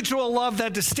our mutual love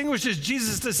that distinguishes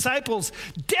Jesus' disciples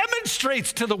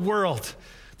demonstrates to the world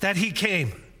that he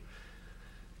came.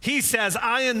 He says,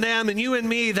 I and them and you and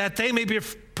me, that they may be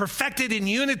perfected in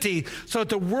unity so that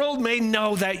the world may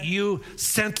know that you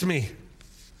sent me.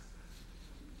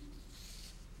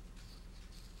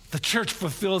 The church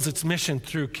fulfills its mission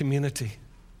through community.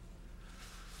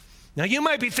 Now you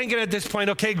might be thinking at this point,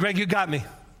 okay, Greg, you got me.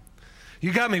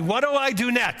 You got me. What do I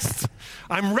do next?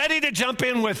 I'm ready to jump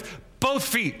in with both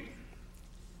feet.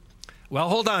 Well,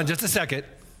 hold on just a second.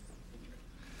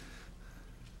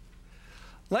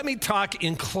 Let me talk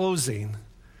in closing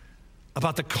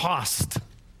about the cost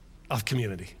of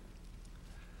community.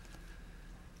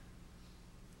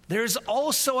 There's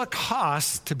also a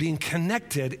cost to being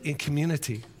connected in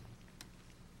community.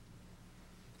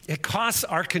 It costs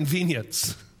our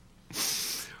convenience,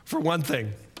 for one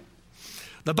thing.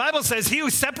 The Bible says, he who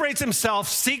separates himself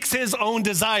seeks his own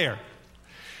desire.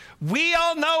 We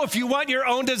all know if you want your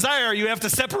own desire, you have to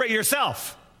separate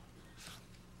yourself.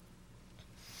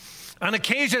 On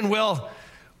occasion,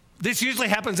 this usually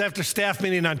happens after staff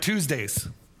meeting on Tuesdays,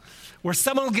 where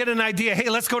someone will get an idea, hey,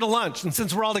 let's go to lunch. And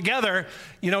since we're all together,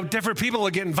 different people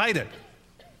will get invited.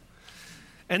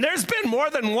 And there's been more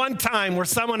than one time where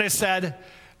someone has said,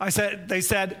 they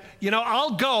said,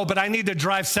 I'll go, but I need to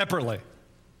drive separately.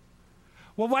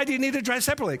 Well, why do you need to drive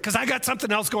separately? Because I got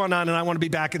something else going on and I want to be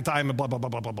back in time and blah, blah, blah,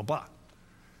 blah, blah, blah, blah.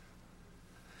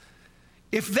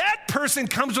 If that person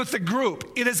comes with the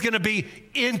group, it is going to be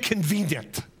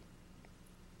inconvenient.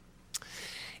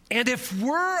 And if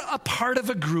we're a part of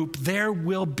a group, there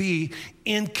will be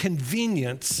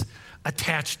inconvenience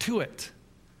attached to it.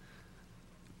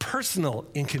 Personal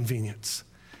inconvenience.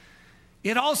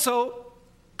 It also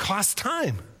costs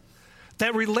time.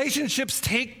 That relationships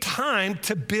take time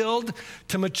to build,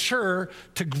 to mature,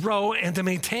 to grow, and to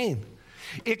maintain.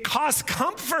 It costs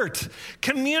comfort.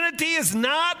 Community is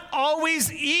not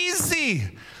always easy.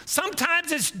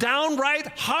 Sometimes it's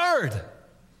downright hard.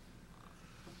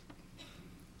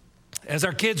 As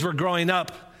our kids were growing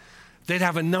up, they'd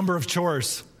have a number of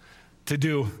chores to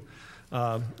do.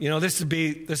 This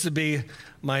would be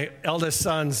my eldest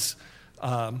son's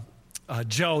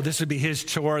Joe. This would be his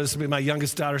chore. This would be my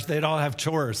youngest daughter's. They'd all have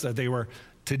chores that they were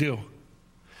to do.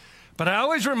 But I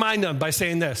always remind them by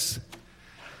saying this.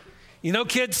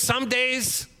 Kids, some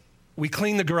days we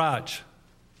clean the garage,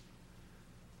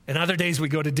 and other days we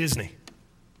go to Disney.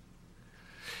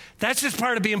 That's just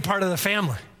part of being part of the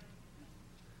family.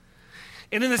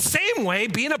 And in the same way,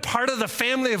 being a part of the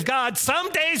family of God,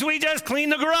 some days we just clean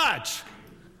the garage.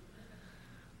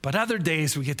 But other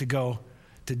days we get to go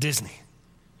to Disney.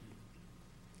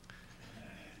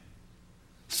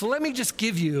 So let me just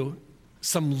give you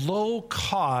some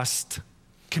low-cost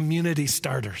community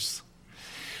starters.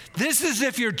 This is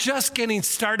if you're just getting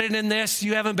started in this,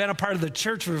 you haven't been a part of the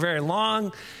church for very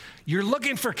long, you're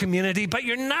looking for community, but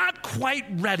you're not quite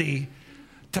ready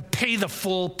to pay the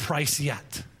full price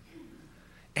yet.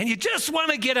 And you just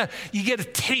want to get a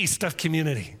taste of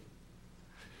community.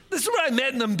 This is what I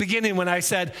meant in the beginning when I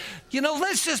said,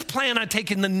 let's just plan on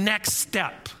taking the next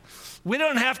step. We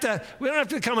don't have to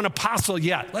become an apostle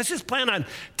yet. Let's just plan on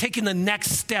taking the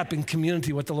next step in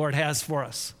community, what the Lord has for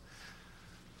us.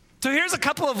 So here's a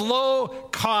couple of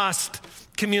low-cost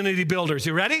community builders.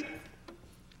 You ready?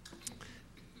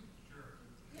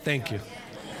 Thank you.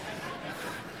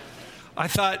 I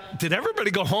thought, did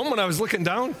everybody go home when I was looking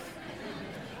down?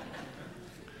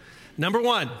 Number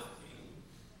one,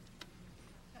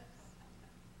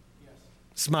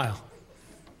 smile.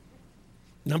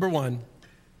 Number one,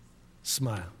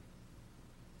 smile.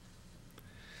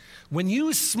 When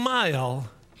you smile,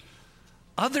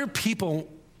 other people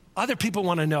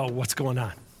want to know what's going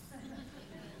on.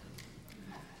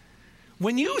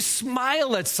 When you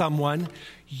smile at someone,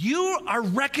 you are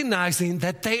recognizing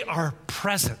that they are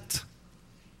present.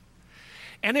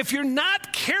 And if you're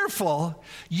not careful,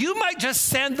 you might just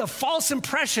send the false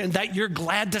impression that you're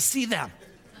glad to see them.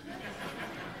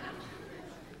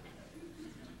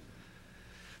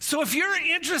 So if you're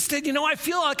interested, I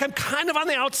feel like I'm kind of on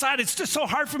the outside. It's just so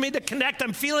hard for me to connect.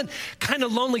 I'm feeling kind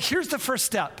of lonely. Here's the first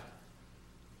step.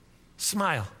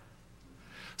 Smile.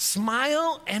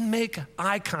 Smile and make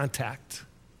eye contact.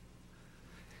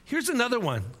 Here's another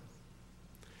one.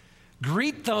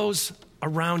 Greet those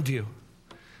around you.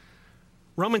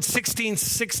 Romans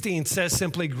 16:16 says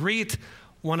simply, greet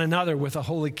one another with a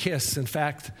holy kiss. In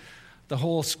fact, the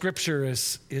whole scripture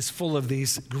is full of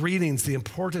these greetings, the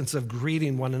importance of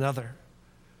greeting one another.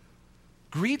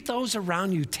 Greet those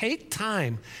around you. Take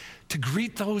time to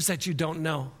greet those that you don't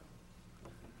know.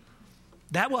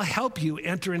 That will help you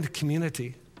enter into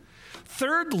community.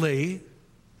 Thirdly,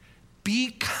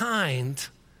 be kind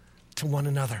to one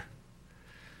another.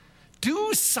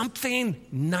 Do something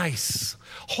nice.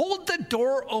 Hold the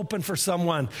door open for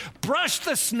someone. Brush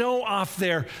the snow off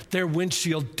their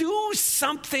windshield. Do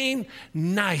something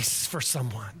nice for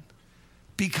someone.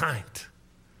 Be kind.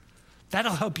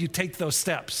 That'll help you take those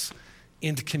steps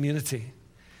into community.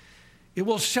 It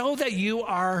will show that you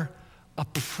are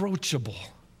approachable.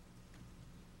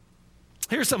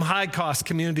 Here's some high-cost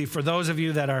community for those of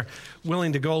you that are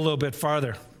willing to go a little bit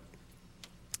farther.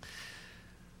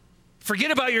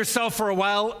 Forget about yourself for a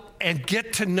while and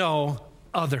get to know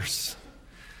others.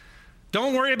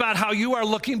 Don't worry about how you are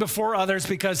looking before others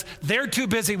because they're too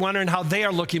busy wondering how they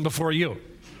are looking before you.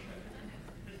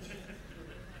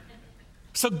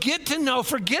 So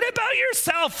forget about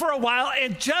yourself for a while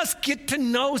and just get to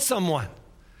know someone.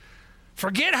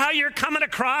 Forget how you're coming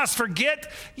across,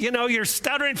 forget, you're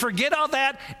stuttering, forget all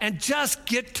that, and just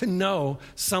get to know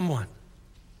someone.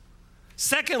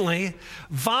 Secondly,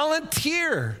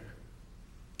 volunteer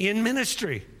in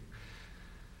ministry.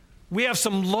 We have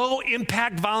some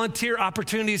low-impact volunteer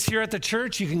opportunities here at the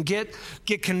church. You can get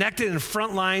connected in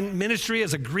frontline ministry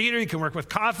as a greeter. You can work with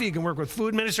coffee. You can work with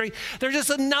food ministry. There's just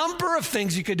a number of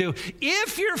things you could do.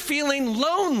 If you're feeling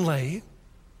lonely,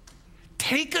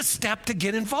 take a step to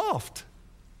get involved,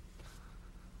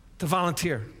 to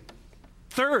volunteer.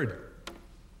 Third,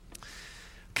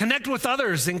 connect with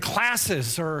others in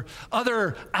classes or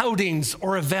other outings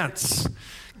or events.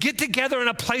 Get together in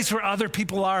a place where other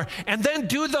people are, and then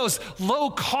do those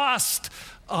low-cost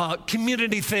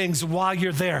community things while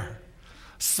you're there.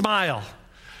 Smile,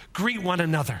 greet one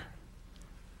another,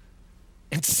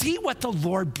 and see what the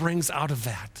Lord brings out of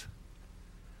that.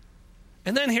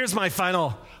 And then here's my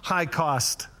final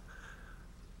high-cost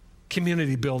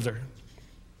community builder.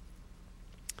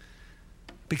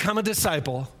 Become a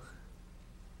disciple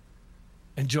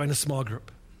and join a small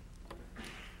group.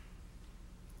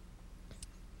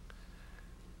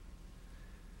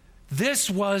 This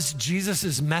was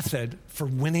Jesus' method for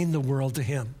winning the world to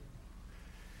him.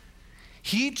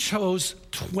 He chose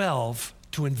 12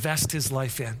 to invest his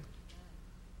life in.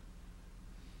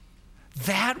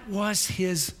 That was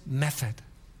his method.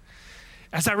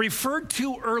 As I referred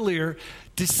to earlier,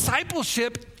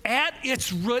 discipleship at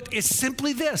its root is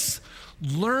simply this: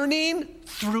 learning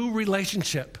through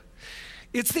relationship.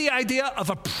 It's the idea of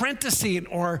apprenticing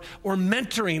or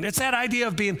mentoring. It's that idea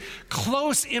of being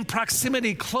close in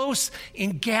proximity, close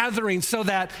in gathering, so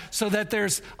that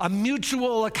there's a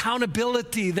mutual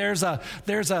accountability. There's a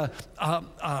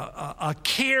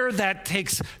care that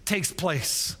takes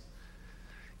place.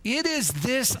 It is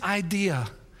this idea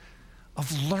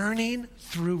of learning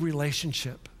through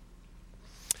relationship.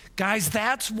 Guys,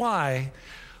 that's why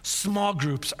small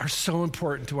groups are so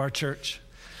important to our church.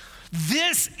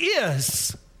 This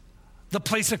is the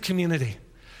place of community.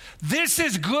 This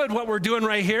is good, what we're doing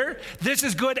right here. This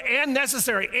is good and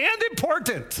necessary and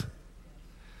important.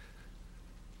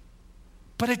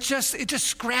 But it just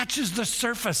scratches the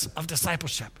surface of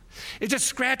discipleship. It just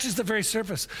scratches the very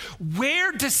surface.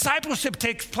 Where discipleship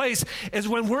takes place is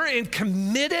when we're in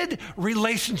committed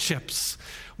relationships.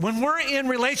 When we're in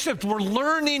relationships, we're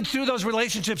learning through those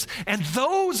relationships, and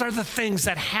those are the things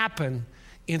that happen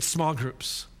in small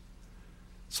groups.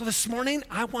 So this morning,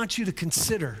 I want you to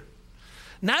consider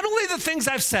not only the things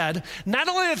I've said, not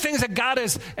only the things that God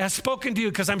has spoken to you,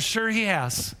 because I'm sure he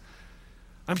has.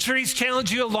 I'm sure he's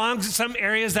challenged you along some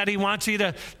areas that he wants you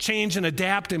to change and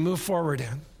adapt and move forward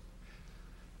in.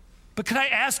 But could I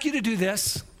ask you to do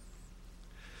this?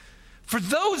 For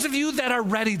those of you that are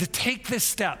ready to take this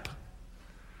step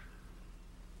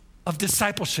of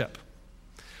discipleship,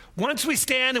 Once we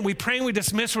stand and we pray and we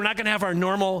dismiss, we're not going to have our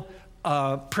normal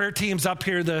prayer teams up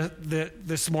here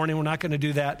this morning. We're not going to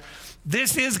do that.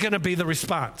 This is going to be the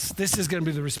response. This is going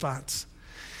to be the response.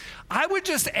 I would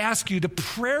just ask you to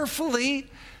prayerfully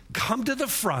come to the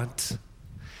front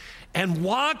and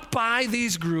walk by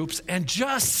these groups and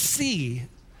just see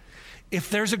if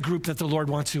there's a group that the Lord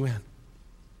wants you in.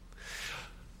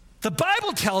 The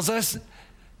Bible tells us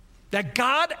that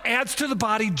God adds to the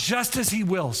body just as he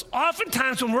wills.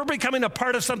 Oftentimes when we're becoming a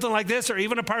part of something like this, or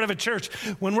even a part of a church,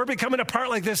 when we're becoming a part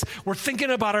like this, we're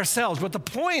thinking about ourselves. But the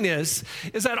point is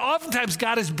that oftentimes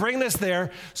God is bringing us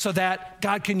there so that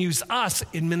God can use us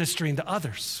in ministering to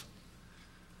others.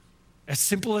 As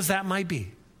simple as that might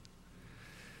be.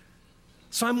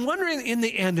 So I'm wondering in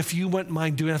the end if you wouldn't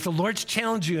mind doing it. If the Lord's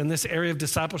challenged you in this area of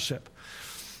discipleship,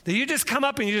 that you just come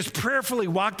up and you just prayerfully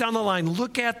walk down the line,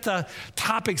 look at the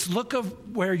topics, look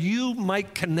of where you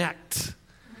might connect.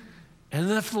 And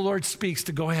then if the Lord speaks,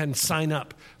 to go ahead and sign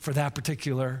up for that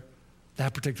particular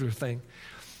thing.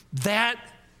 That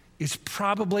is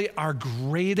probably our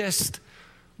greatest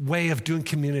way of doing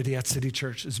community at City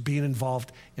Church, is being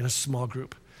involved in a small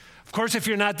group. Of course, if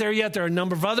you're not there yet, there are a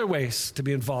number of other ways to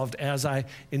be involved, as I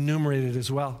enumerated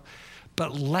as well.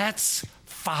 But let's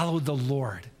follow the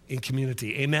Lord in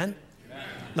community. Amen? Amen.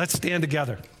 Let's stand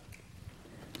together.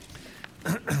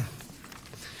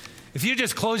 If you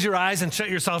just close your eyes and shut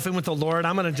yourself in with the Lord,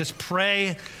 I'm going to just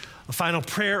pray a final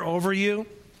prayer over you.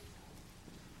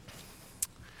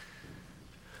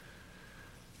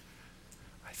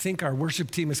 I think our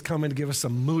worship team is coming to give us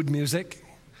some mood music.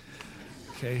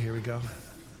 Okay, here we go.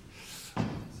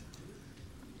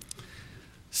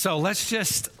 So let's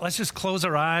just close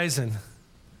our eyes and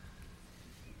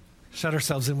shut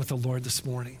ourselves in with the Lord this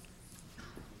morning.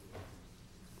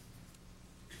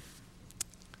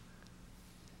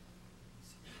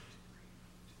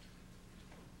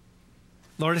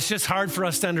 Lord, it's just hard for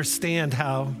us to understand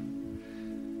how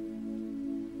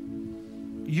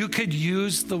you could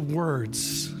use the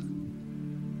words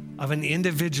of an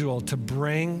individual to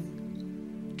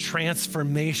bring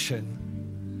transformation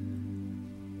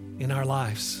in our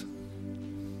lives.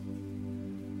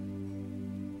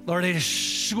 Lord, it is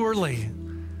surely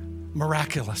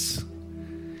miraculous.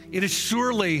 It is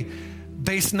surely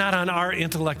based not on our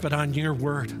intellect, but on your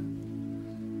word.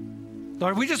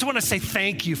 Lord, we just want to say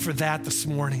thank you for that this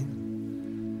morning.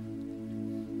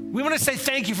 We want to say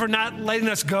thank you for not letting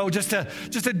us go just to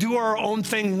do our own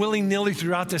thing willy-nilly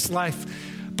throughout this life,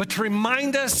 but to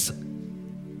remind us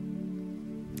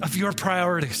of your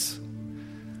priorities,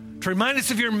 to remind us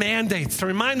of your mandates, to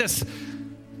remind us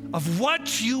of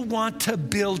what you want to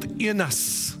build in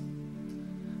us.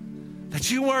 That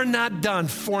you are not done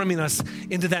forming us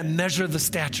into that measure of the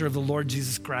stature of the Lord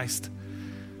Jesus Christ.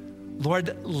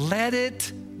 Lord, let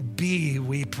it be,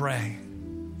 we pray.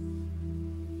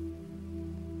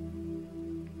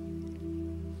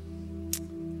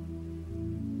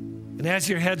 And as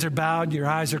your heads are bowed, your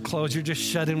eyes are closed, you're just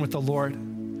shut in with the Lord.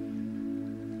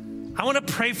 I want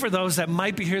to pray for those that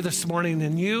might be here this morning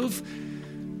and you've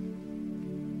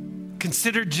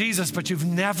considered Jesus, but you've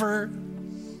never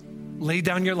laid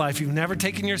down your life. You've never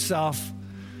taken yourself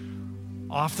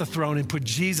off the throne and put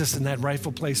Jesus in that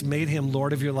rightful place, made him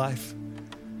Lord of your life.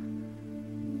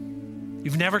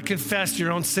 You've never confessed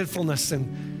your own sinfulness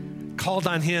and called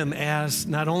on him as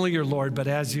not only your Lord, but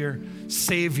as your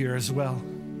Savior as well.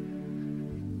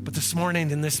 But this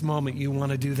morning, in this moment, you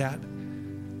want to do that.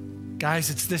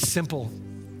 Guys, it's this simple.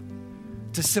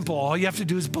 It's this simple. All you have to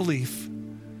do is believe.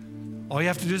 All you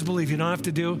have to do is believe. You don't have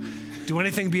to do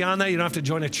anything beyond that. You don't have to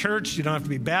join a church. You don't have to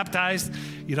be baptized.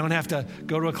 You don't have to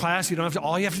go to a class.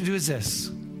 All you have to do is this.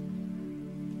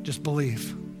 Just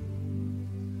believe.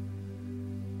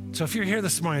 So if you're here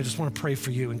this morning, I just want to pray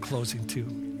for you in closing too.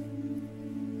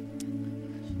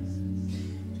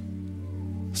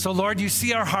 So Lord, you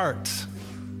see our heart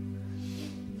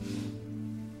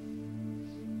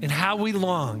and how we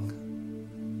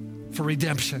long for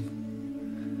redemption.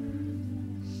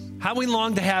 How we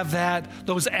long to have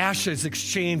those ashes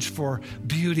exchanged for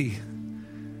beauty.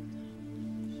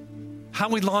 How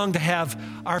we long to have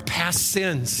our past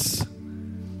sins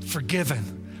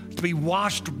forgiven, to be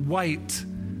washed white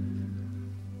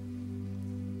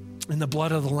in the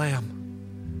blood of the Lamb.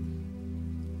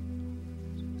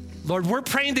 Lord, we're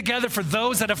praying together for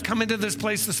those that have come into this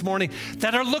place this morning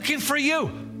that are looking for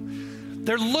you.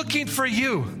 They're looking for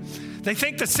you. They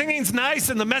think the singing's nice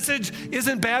and the message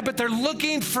isn't bad, but they're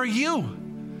looking for you.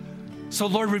 So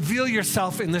Lord, reveal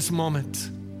yourself in this moment.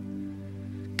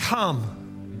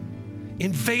 Come,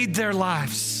 invade their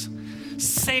lives.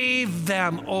 Save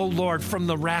them, oh Lord, from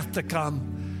the wrath to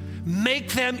come.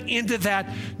 Make them into that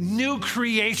new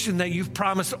creation that you've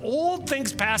promised, old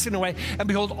things passing away, and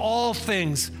behold, all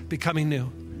things becoming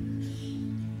new.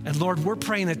 And Lord, we're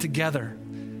praying it together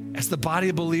as the body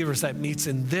of believers that meets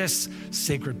in this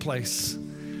sacred place.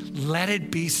 Let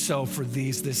it be so for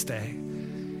these this day.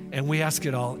 And we ask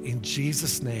it all in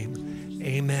Jesus' name,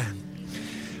 amen.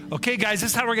 Okay, guys,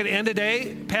 this is how we're going to end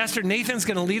today. Pastor Nathan's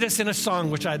going to lead us in a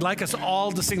song, which I'd like us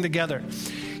all to sing together.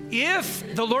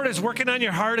 If the Lord is working on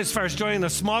your heart as far as joining a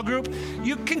small group,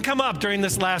 you can come up during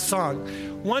this last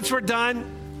song. Once we're done,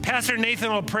 Pastor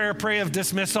Nathan will pray a prayer of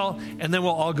dismissal, and then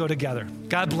we'll all go together.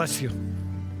 God bless you.